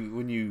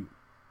you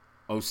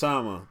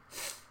Osama?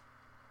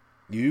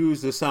 You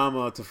used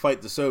Osama to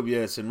fight the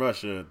Soviets in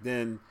Russia.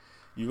 Then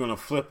you're going to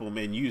flip him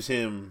and use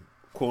him,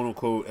 quote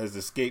unquote, as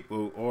the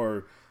scapegoat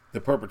or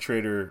the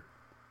perpetrator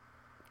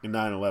in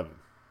 9/11.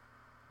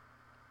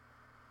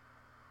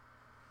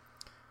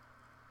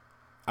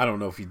 I don't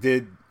know if he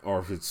did or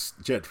if it's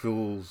jet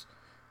fuel.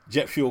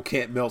 Jet fuel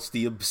can't melt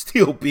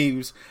steel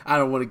beams. I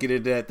don't want to get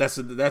into that. That's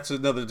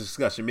another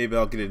discussion. Maybe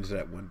I'll get into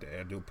that one day.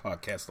 I'll do a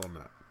podcast on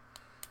that.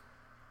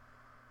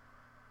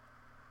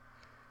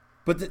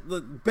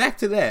 But back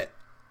to that.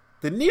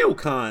 The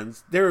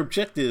neocons, their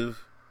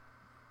objective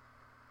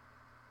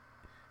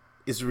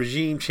is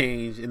regime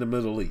change in the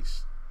Middle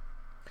East.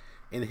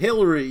 And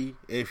Hillary,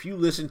 if you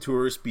listen to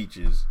her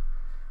speeches,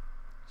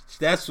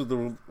 that's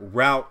the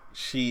route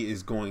she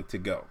is going to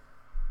go.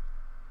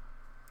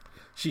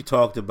 She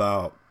talked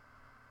about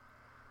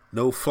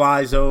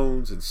no-fly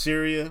zones in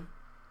Syria.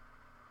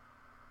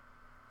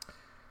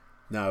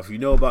 Now, if you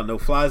know about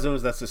no-fly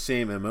zones, that's the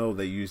same MO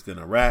they used in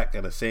Iraq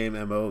and the same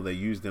MO they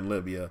used in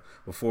Libya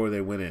before they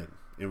went in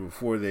and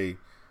before they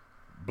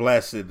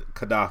blasted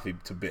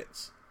Gaddafi to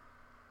bits.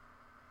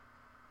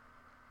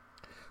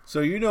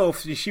 So you know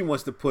if she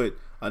wants to put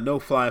a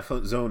no-fly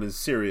zone in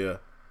Syria,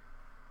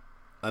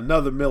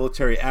 another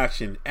military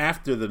action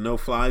after the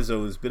no-fly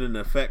zone has been in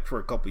effect for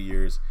a couple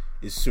years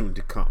is soon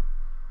to come.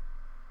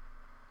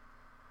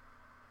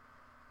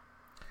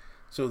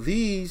 So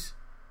these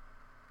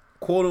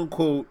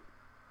quote-unquote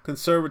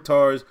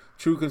conservators,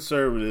 true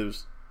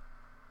conservatives,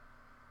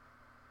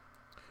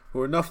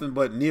 who are nothing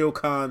but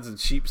neocons in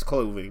sheep's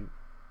clothing,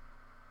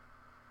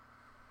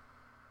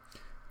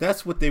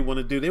 That's what they want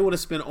to do. They want to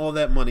spend all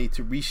that money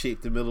to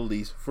reshape the Middle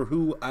East for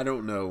who, I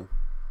don't know.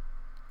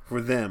 For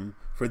them,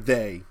 for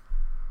they.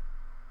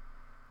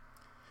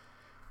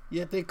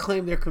 Yet they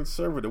claim they're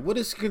conservative. What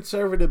is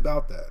conservative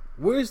about that?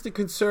 Where's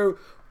the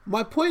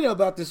My point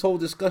about this whole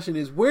discussion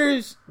is,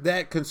 where's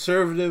that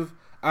conservative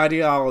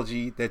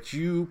ideology that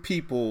you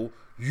people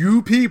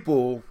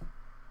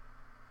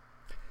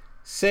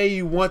say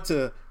you want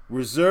to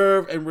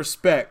reserve and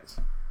respect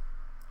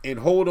and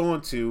hold on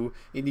to,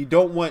 and you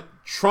don't want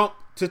Trump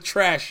to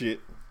trash it?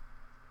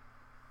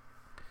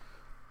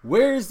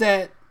 Where is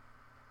that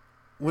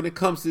when it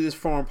comes to this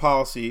foreign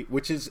policy,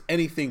 which is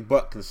anything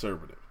but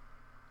conservative?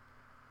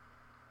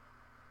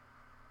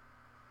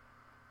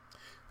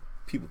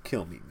 People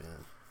kill me,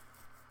 man.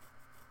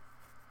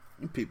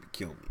 People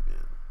kill me,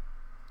 man.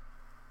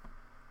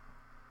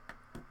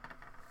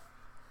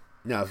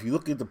 Now, if you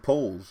look at the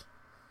polls,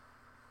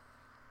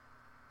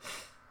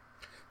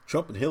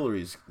 Trump and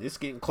Hillary's, it's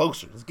getting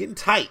closer. It's getting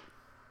tight.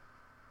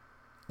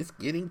 It's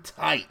getting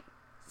tight.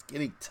 It's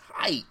getting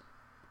tight.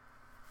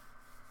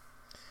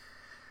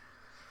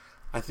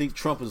 I think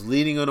Trump is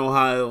leading in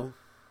Ohio.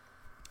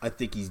 I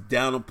think he's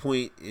down a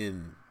point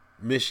in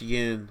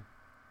Michigan,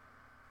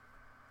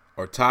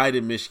 or tied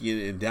in Michigan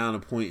and down a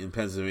point in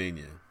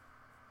Pennsylvania.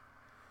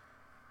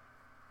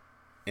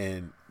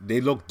 And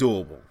they look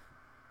doable.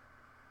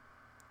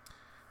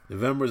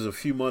 November is a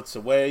few months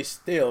away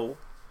still.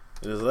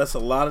 And that's a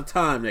lot of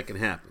time that can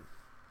happen.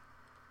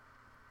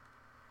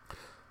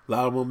 A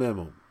lot of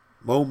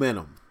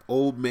momentum.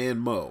 Old man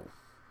Mo.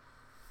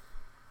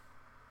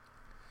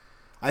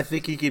 I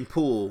think he can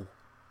pull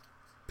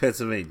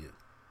Pennsylvania.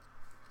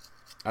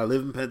 I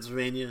live in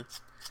Pennsylvania.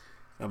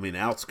 I mean,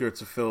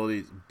 outskirts of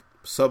Philly,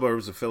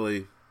 suburbs of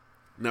Philly.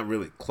 Not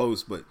really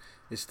close, but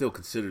it's still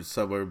considered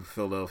suburb of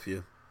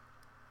Philadelphia.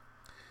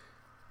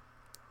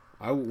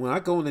 When I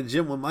go in the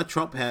gym with my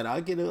Trump hat,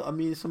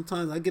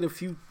 sometimes I get a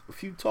few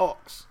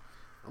talks.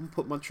 I'm gonna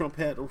put my Trump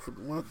hat on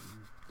when I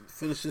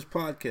finish this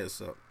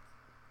podcast up.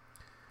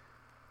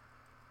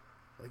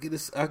 I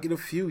get a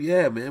few.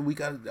 Yeah, man.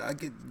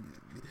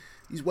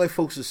 These white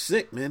folks are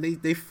sick, man.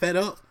 They fed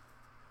up.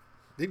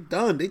 They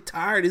done. They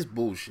tired of this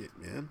bullshit,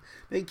 man.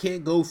 They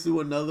can't go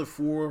through another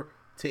 4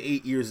 to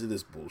 8 years of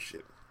this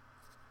bullshit.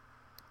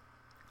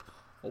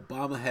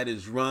 Obama had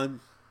his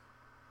run.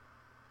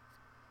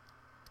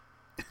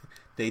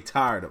 They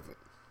tired of it.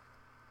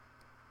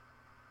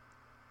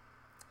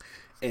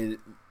 And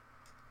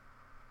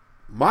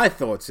my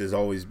thoughts has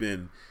always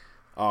been,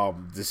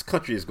 this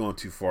country is going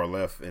too far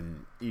left,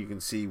 and you can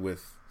see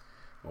with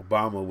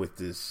Obama with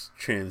this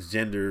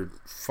transgender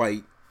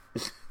fight.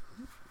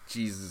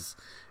 Jesus,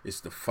 it's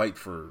the fight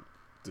for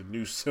the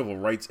new civil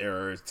rights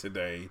era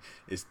today.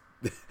 It's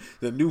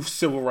the new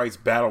civil rights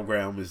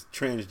battleground is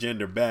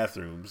transgender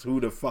bathrooms.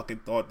 Who'd have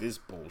fucking thought this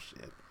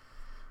bullshit?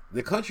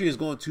 The country is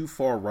going too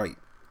far right.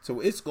 So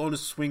it's going to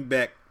swing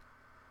back.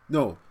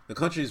 No, the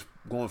country is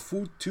going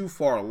too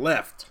far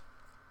left.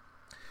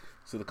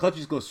 So the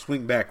country's going to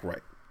swing back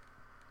right.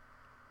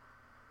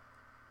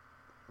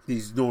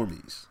 These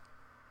normies.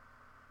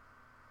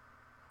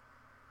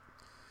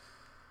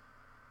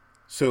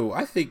 So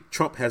I think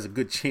Trump has a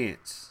good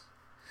chance.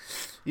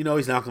 He's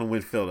not going to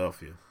win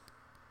Philadelphia.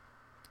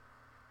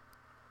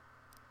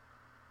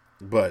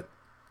 But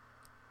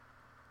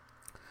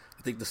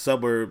I think the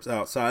suburbs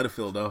outside of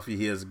Philadelphia,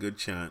 he has a good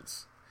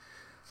chance.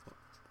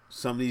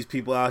 Some of these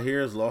people out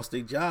here has lost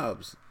their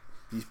jobs.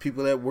 These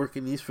people that work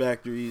in these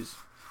factories,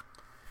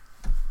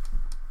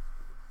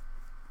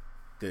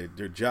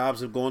 their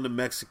jobs have gone to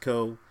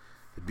Mexico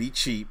to be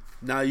cheap.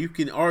 Now you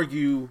can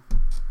argue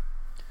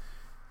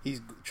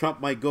Trump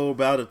might go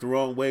about it the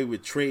wrong way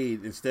with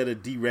trade instead of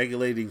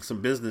deregulating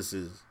some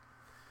businesses.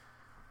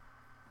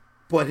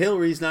 But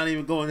Hillary's not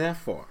even going that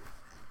far.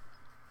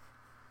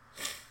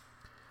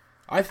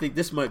 I think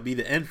this might be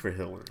the end for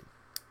Hillary.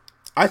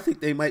 I think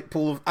they might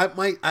pull.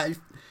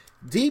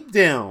 Deep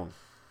down,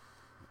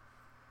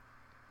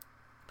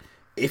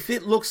 if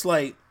it looks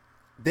like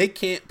they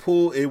can't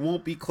pull, it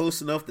won't be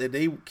close enough that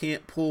they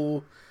can't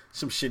pull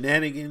some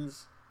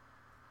shenanigans,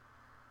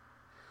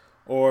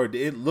 or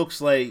it looks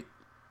like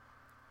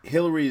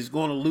Hillary is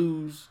going to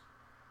lose.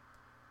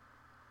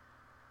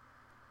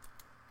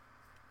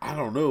 I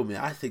don't know, man.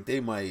 I think they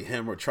might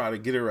try to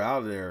get her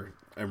out of there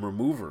and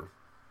remove her.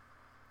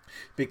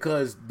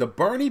 Because the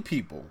Bernie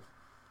people,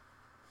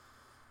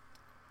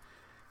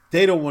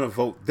 they don't want to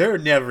vote. They're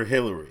never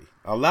Hillary.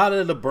 A lot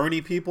of the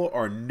Bernie people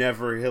are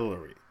never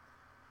Hillary.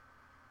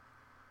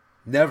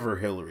 Never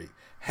Hillary.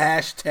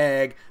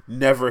 Hashtag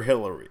never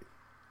Hillary.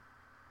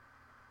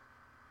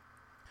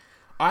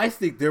 I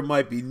think there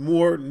might be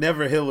more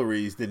never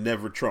Hillarys than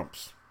never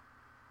Trumps.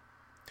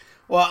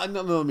 Well,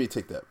 no, let me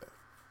take that back.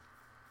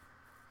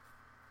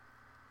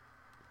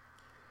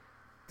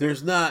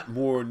 There's not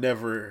more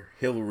never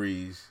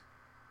Hillarys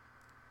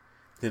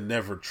than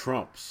never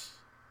Trumps.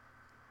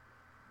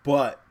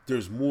 But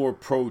there's more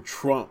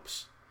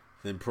pro-Trumps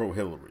than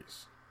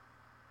pro-Hillarys.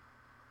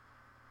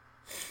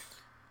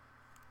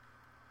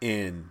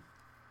 And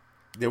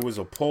there was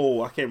a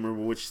poll, I can't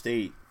remember which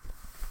state,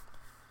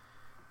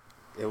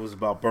 It was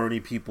about Bernie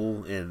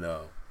people and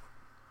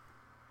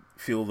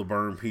Feel the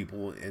Burn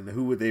people, and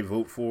who would they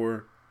vote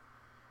for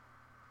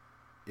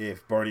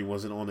if Bernie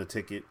wasn't on the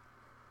ticket.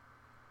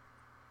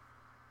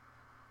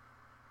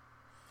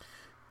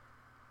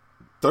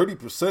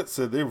 30%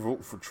 said they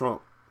vote for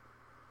Trump.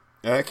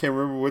 And I can't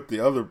remember what the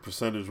other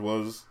percentage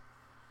was.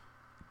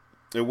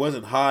 It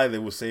wasn't high. They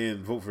were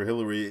saying vote for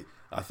Hillary.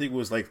 I think it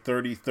was like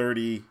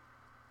 30-30.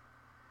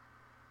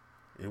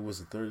 It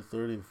was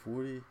 30-30 and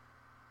 40.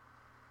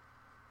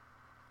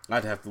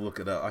 I'd have to look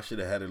it up. I should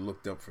have had it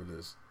looked up for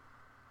this.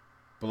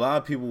 But a lot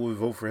of people would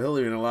vote for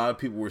Hillary, and a lot of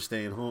people were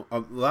staying home. A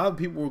lot of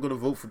people were going to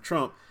vote for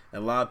Trump,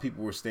 and a lot of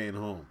people were staying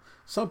home.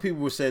 Some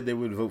people said they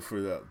would vote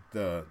for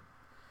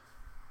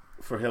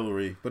for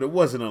Hillary, but it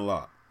wasn't a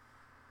lot.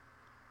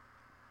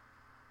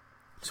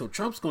 So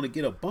Trump's going to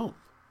get a bump.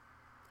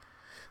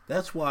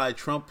 That's why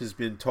Trump has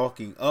been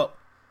talking up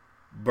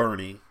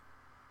Bernie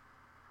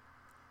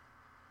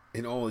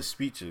in all his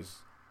speeches.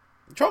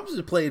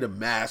 Trump's played a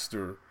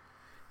master.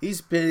 He's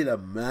played a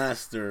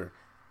master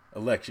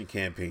election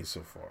campaign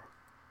so far.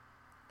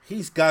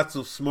 He's got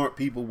some smart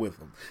people with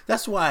him.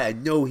 That's why I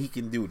know he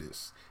can do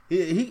this.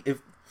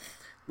 If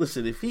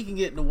he can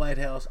get in the White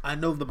House, I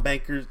know the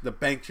bankers,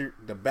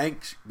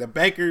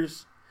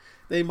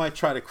 they might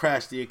try to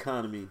crash the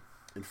economy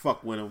and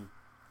fuck with him.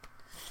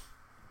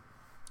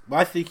 But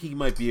I think he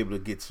might be able to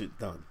get shit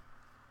done.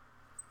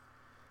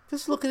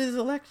 Just look at his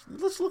election.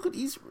 Let's look at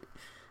he's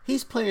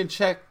playing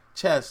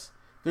chess.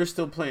 They're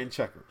still playing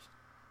checkers.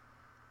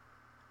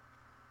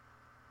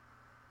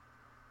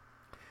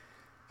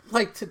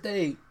 Like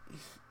today,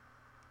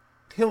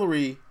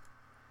 Hillary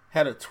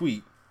had a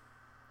tweet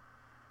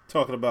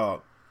talking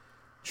about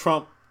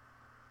Trump.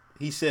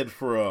 He said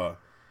for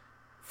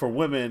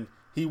women,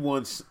 he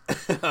wants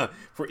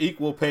for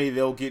equal pay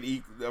they'll get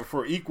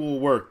for equal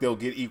work they'll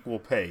get equal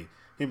pay.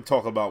 Him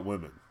talk about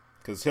women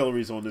because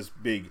Hillary's on this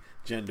big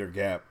gender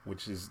gap,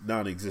 which is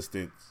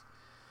non-existent,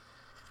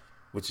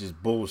 which is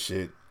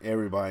bullshit.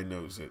 Everybody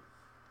knows it,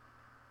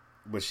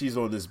 but she's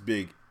on this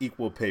big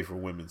equal pay for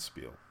women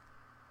spiel.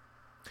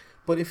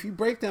 But if you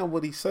break down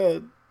what he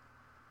said,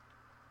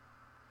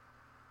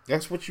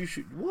 that's what you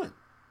should want.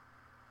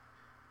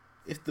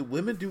 If the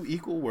women do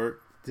equal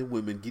work, then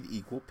women get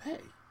equal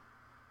pay.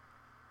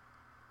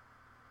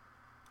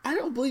 I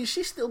don't believe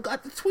she still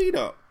got the tweet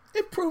up.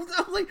 It proved,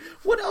 I'm like,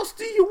 what else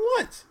do you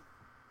want?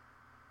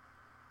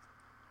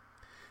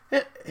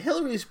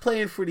 Hillary's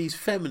playing for these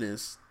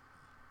feminists.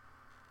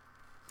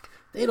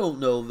 They don't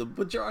know the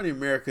majority of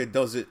America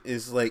does it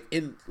is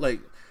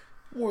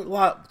more a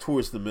lot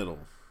towards the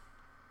middle.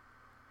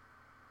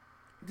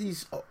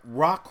 These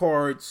rock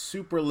hard,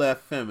 super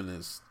left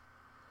feminists.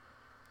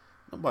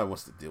 Nobody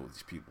wants to deal with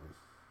these people.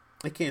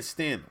 They can't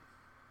stand them.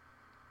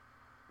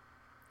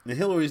 And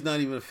Hillary's not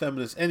even a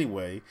feminist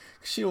anyway,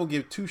 because she don't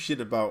give two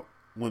shit about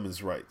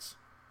women's rights.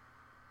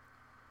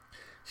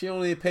 She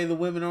only pay the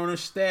women on her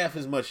staff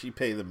as much as she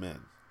pay the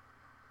men.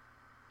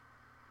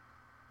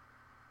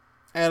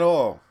 At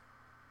all.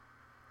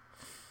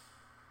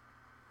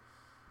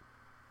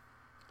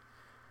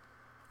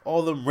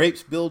 All them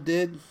rapes Bill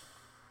did.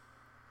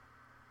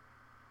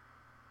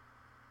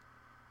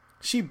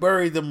 She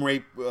buried them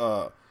rape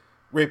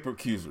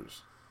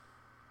accusers.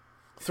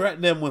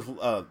 Threatened them with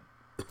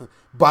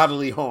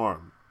bodily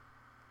harm.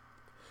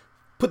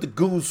 Put the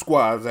goon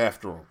squads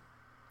after them.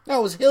 That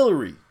was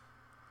Hillary.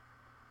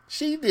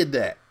 She did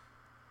that.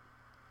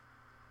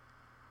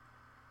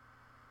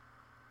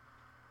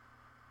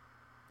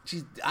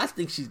 I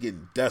think she's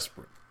getting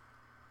desperate.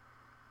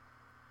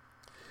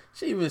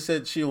 She even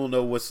said she don't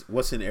know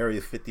what's in Area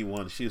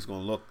 51. She was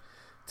going to look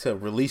to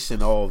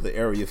releasing all the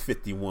Area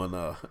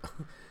 51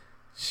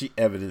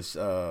 evidence,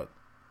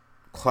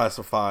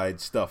 classified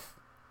stuff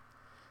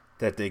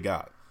that they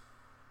got.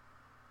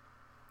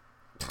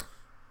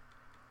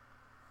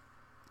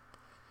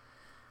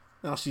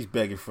 Now she's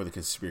begging for the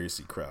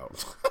conspiracy crowd.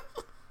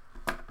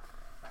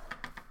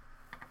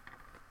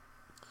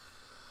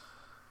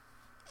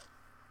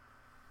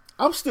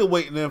 I'm still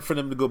waiting for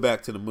them to go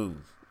back to the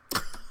moon.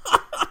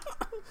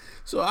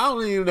 So I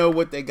don't even know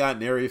what they got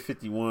in Area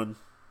 51.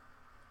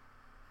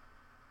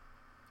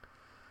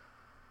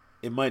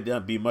 It might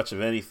not be much of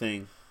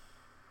anything.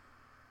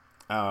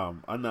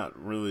 I'm not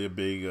really a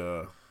big...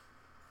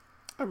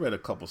 I read a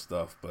couple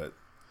stuff, but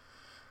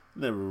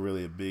never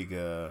really a big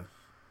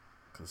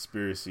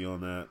conspiracy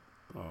on that.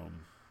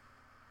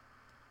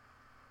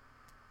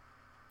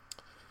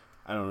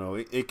 I don't know.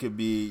 It could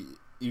be...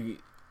 You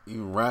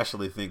can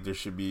rationally think there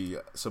should be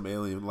some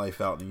alien life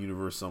out in the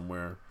universe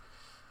somewhere.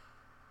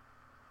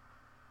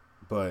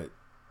 But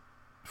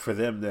for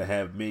them to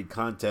have made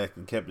contact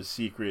and kept it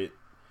secret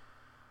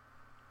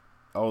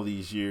all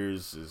these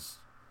years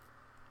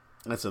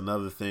that's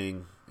another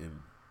thing.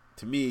 And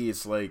to me,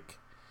 it's like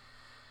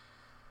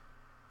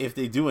if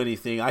they do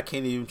anything, I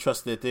can't even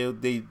trust that it'll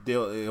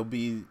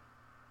be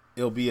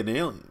an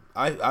alien.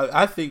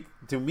 I think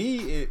to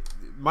me,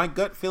 my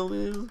gut feeling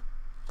is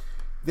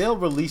they'll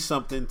release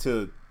something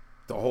to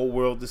the whole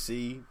world to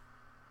see,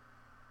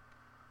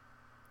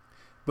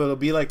 but it'll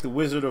be like the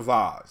Wizard of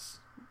Oz.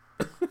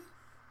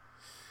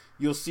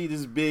 you'll see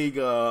this big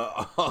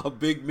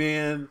big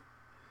man,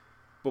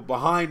 but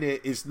behind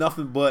it is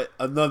nothing but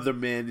another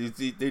man.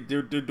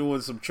 They're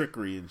doing some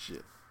trickery and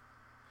shit.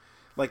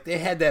 Like they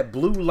had that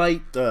blue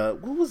light.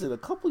 What was it? A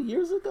couple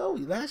years ago,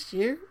 last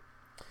year,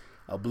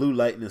 a blue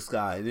light in the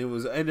sky, and it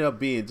ended up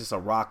being just a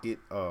rocket,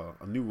 a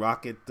new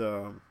rocket.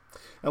 Well,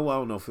 I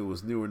don't know if it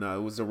was new or not.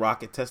 It was a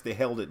rocket test they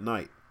held at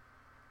night.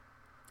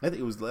 I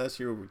think it was last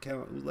year in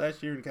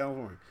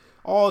California.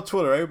 All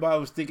Twitter, everybody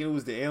was thinking it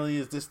was the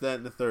aliens, this, that,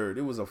 and the third.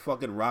 It was a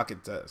fucking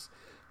rocket test.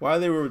 Why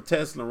they were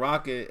testing a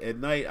rocket at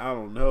night, I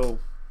don't know.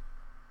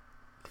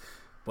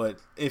 But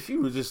if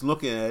you were just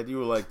looking at it, you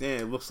were like,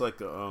 damn, it looks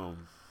like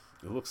an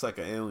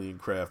alien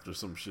craft or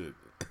some shit.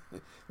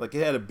 Like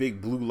it had a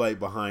big blue light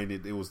behind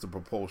it. It was the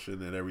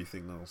propulsion and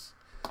everything else.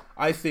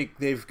 I think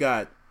they've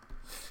got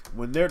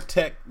when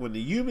the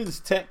humans'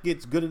 tech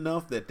gets good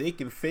enough that they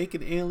can fake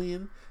an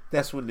alien,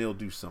 that's when they'll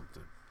do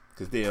something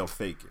because they'll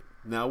fake it.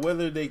 Now,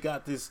 whether they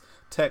got this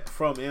tech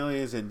from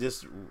aliens and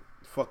just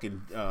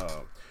fucking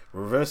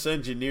reverse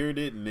engineered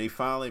it and they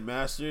finally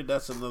mastered,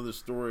 that's another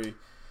story.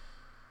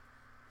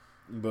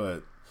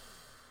 But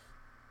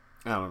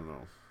I don't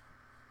know.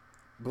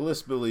 But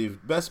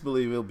best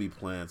believe it'll be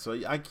planned. So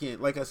I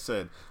can't, like I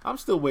said, I'm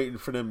still waiting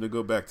for them to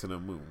go back to the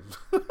moon.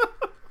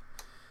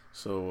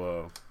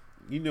 So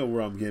you know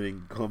where I'm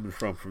coming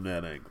from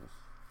that angle.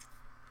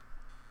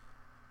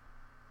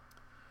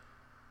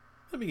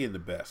 Let me get into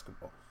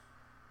basketball.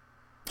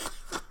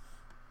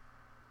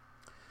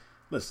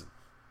 Listen,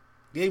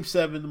 Game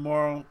 7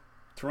 tomorrow,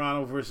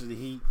 Toronto versus the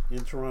Heat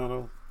in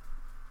Toronto.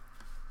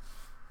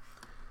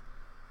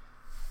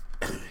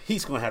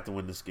 He's going to have to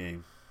win this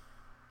game.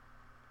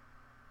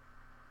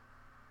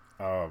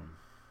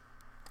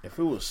 If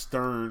it was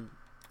Stern,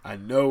 I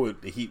know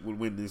the Heat would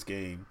win this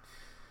game.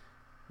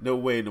 No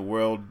way in the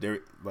world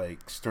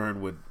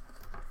Stern would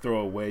throw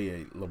away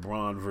a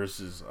LeBron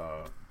versus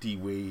D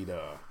Wade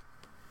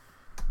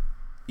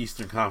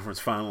Eastern Conference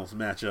Finals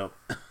matchup.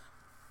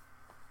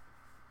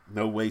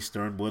 No way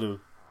Stern would have.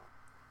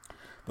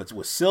 But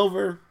with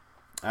Silver,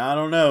 I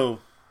don't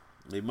know.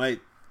 They might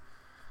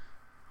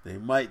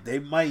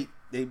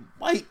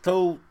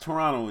throw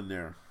Toronto in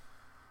there.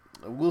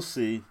 We'll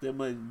see. They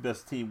might be the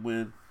best team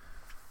win.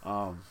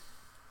 Because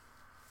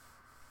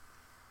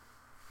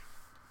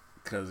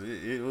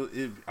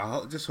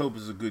I just hope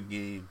it's a good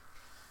game.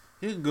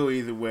 It can go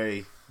either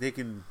way.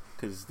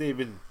 Because they've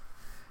been,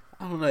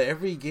 I don't know,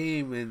 every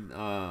game in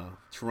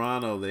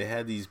Toronto, they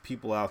had these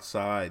people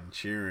outside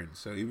cheering.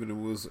 So even if it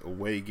was a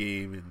away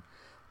game in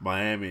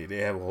Miami, they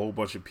have a whole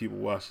bunch of people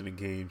watching the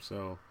game.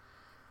 So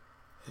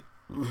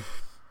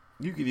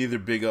you could either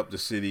big up the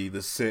city,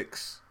 the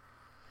Six,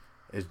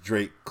 as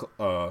Drake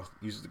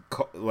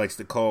likes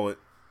to call it.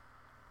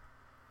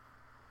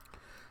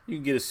 You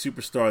can get a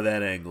superstar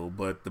that angle,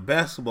 but the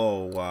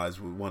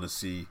basketball-wise, we want to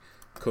see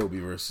Kobe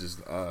versus,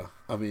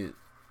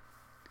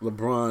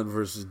 LeBron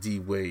versus D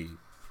Wade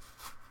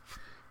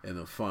in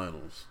the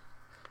finals,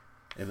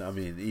 and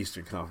the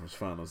Eastern Conference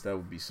Finals. That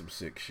would be some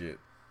sick shit.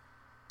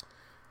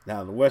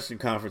 Now in the Western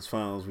Conference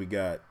Finals, we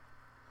got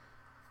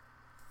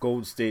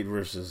Golden State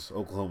versus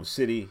Oklahoma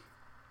City.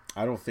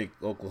 I don't think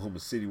Oklahoma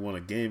City won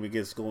a game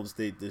against Golden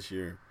State this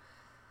year.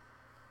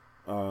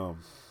 I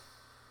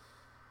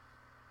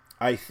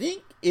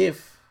think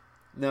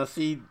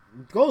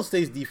Golden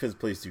State's defense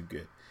plays too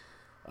good.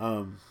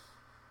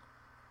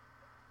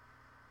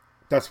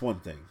 That's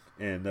one thing.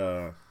 And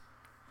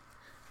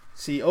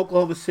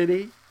Oklahoma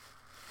City,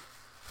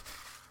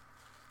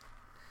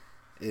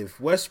 if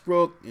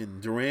Westbrook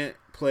and Durant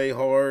play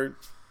hard,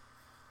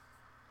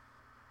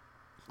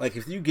 like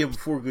if you give them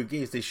 4 good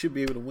games, they should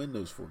be able to win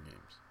those 4 games.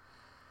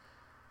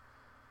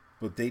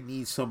 But they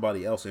need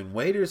somebody else. And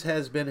Waiters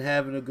has been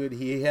having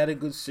he had a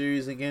good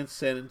series against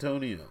San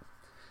Antonio.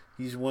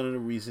 He's one of the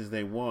reasons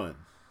they won.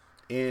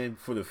 And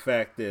for the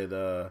fact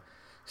that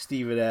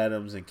Steven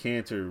Adams and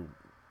Cantor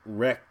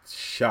wrecked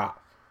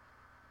shop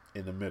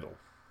in the middle.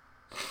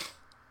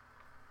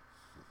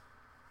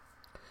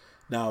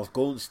 Now, with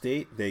Golden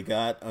State, they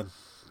got a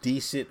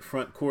decent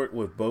front court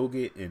with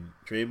Bogut and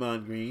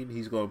Draymond Green.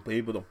 He's going to be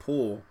able to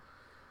pull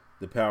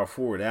the power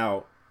forward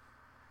out,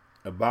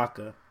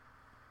 Ibaka.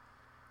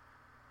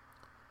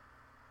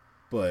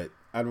 But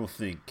I don't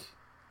think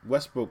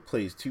Westbrook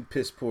plays too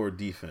piss poor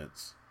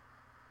defense.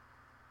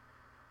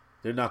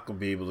 They're not going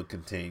to be able to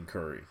contain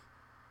Curry.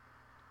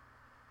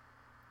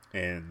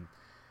 And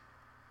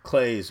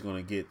Clay is going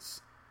to get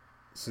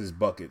his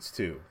buckets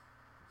too.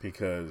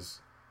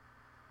 Because,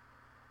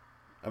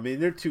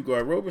 they're 2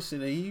 guard.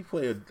 Roberson, he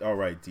played all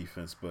right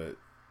defense, but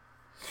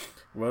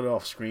run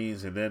off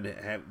screens and then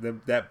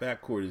that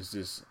backcourt is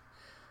just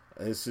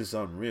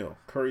unreal.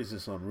 Curry's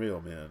just unreal,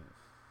 man.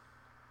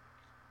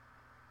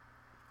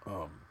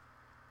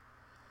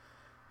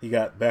 He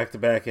got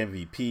back-to-back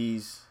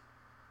MVPs,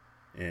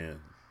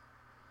 and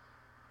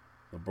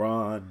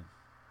LeBron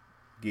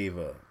gave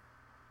a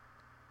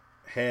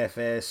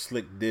half-ass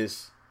slick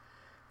diss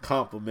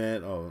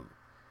compliment or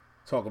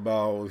talk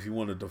about if you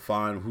want to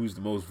define who's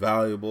the most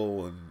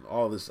valuable and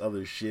all this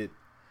other shit.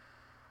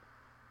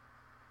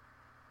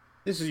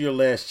 this is your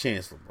last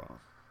chance, LeBron.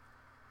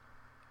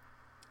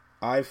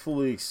 I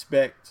fully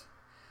expect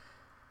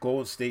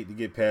Golden State to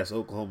get past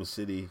Oklahoma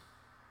City.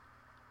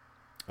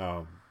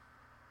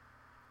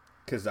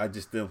 Because I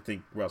just don't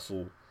think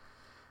Russell.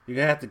 You're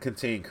gonna have to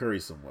contain Curry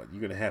somewhat.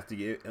 You're gonna have to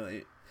get.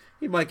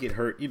 He might get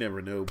hurt. You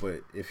never know.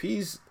 But if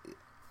he's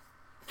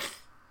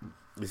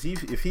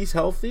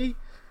healthy,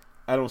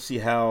 I don't see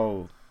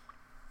how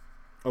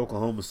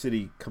Oklahoma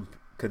City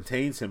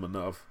contains him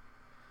enough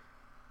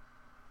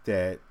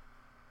that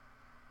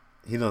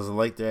he doesn't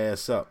light their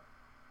ass up.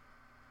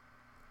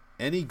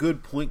 Any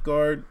good point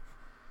guard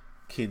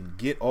can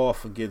get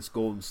off against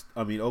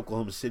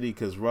Oklahoma City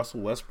because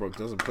Russell Westbrook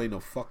doesn't play no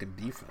fucking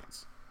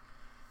defense.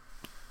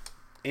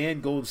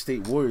 And Golden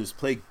State Warriors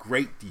play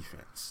great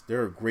defense.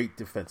 They're a great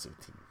defensive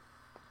team.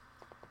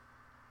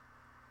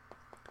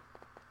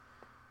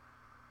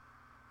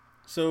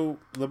 So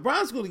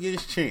LeBron's going to get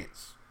his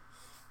chance.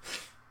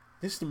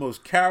 This is the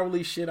most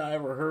cowardly shit I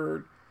ever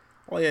heard.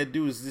 All you had to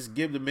do is just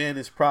give the man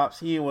his props.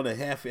 He didn't want to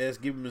half-ass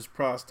give him his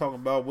props, talking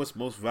about what's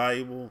most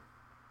valuable.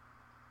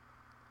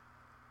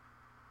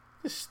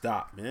 Just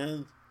stop,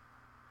 man.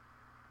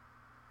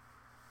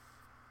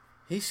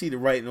 He see the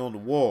writing on the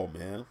wall,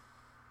 man.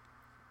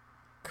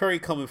 Curry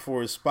coming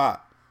for his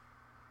spot.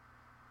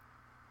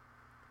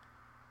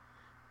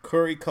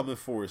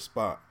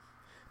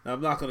 Now,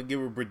 I'm not going to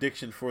give a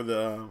prediction for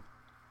the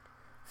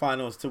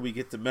finals till we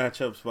get the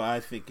matchups, but I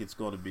think it's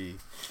going to be.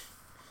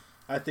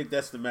 I think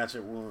that's the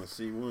matchup we want to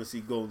see. We want to see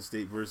Golden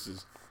State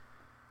versus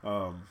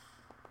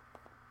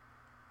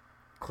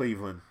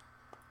Cleveland.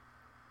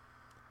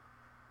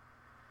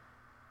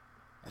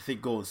 I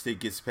think Golden State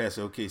gets past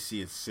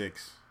OKC in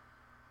 6.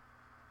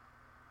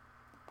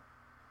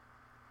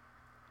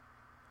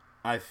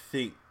 I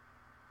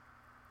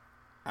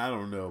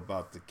don't know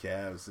about the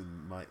Cavs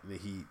and the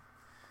Heat.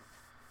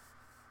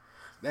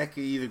 That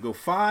could either go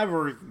 5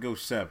 or it can go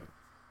 7.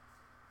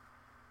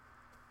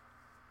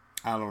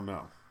 I don't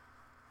know.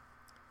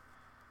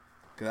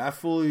 Because I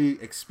fully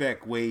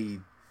expect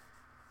Wade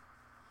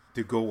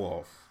to go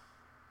off.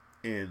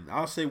 And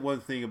I'll say one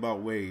thing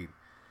about Wade.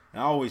 I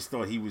always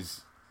thought he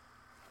was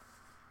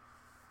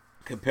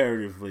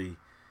comparatively,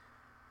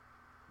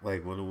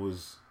 like when it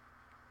was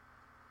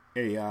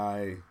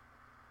AI,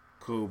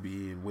 Kobe,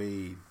 and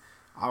Wade,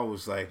 I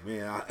was like,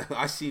 man,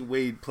 I seen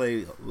Wade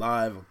play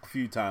live a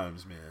few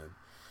times, man,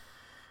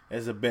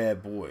 as a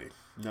bad boy.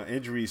 Now,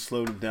 injuries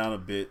slowed him down a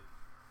bit,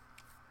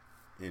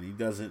 and he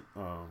doesn't,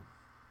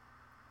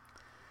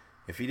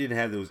 if he didn't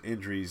have those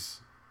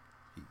injuries,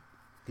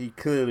 he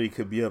clearly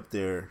could be up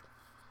there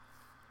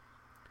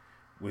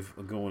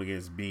with going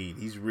against Bean.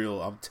 He's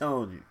real, I'm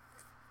telling you.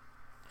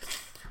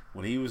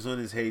 When he was on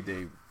his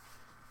heyday,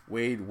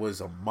 Wade was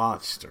a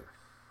monster.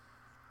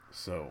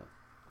 So,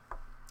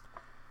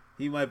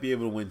 he might be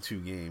able to win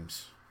 2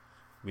 games.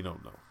 We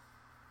don't know.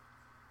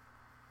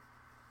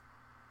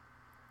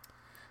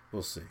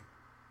 We'll see.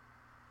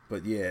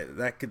 But yeah,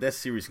 that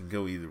series can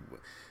go either way.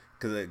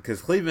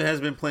 Because Cleveland has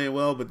been playing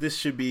well, but this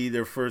should be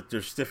their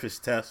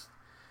stiffest test.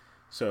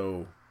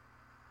 So,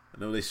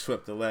 I know they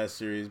swept the last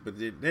series, but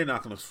they're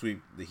not going to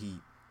sweep the Heat.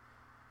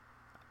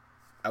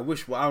 I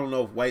don't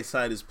know if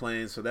Whiteside is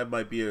playing, so that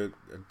might be a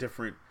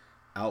different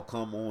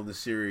outcome on the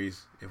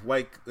series. If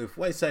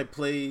Whiteside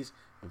plays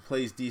and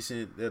plays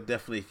decent, they'll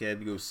definitely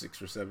can go 6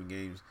 or 7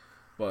 games.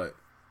 But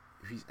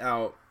if he's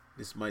out,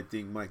 this might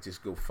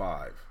just go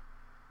 5.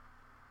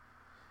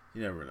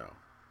 You never know,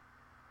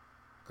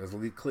 because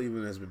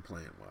Cleveland has been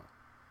playing well.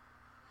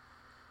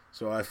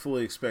 So I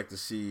fully expect to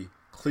see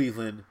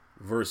Cleveland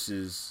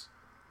versus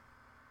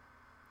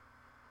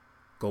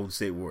Golden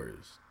State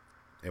Warriors,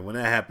 and when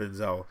that happens,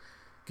 I'll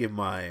give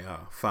my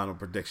final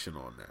prediction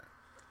on that.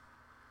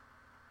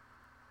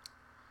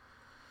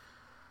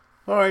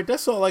 Alright,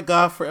 that's all I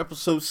got for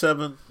episode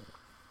 7.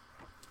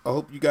 I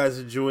hope you guys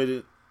enjoyed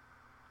it.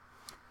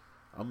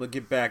 I'm going to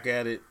get back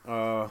at it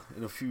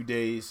in a few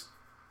days.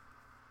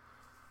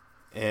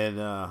 And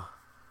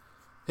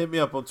hit me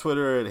up on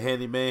Twitter at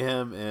Handy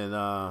Mayhem.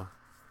 And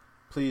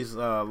please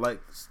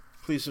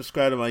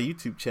subscribe to my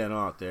YouTube channel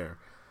out there.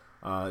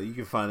 You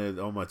can find it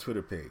on my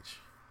Twitter page.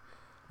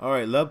 All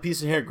right, love,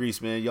 peace, and hair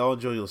grease, man. Y'all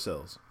enjoy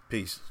yourselves.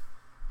 Peace.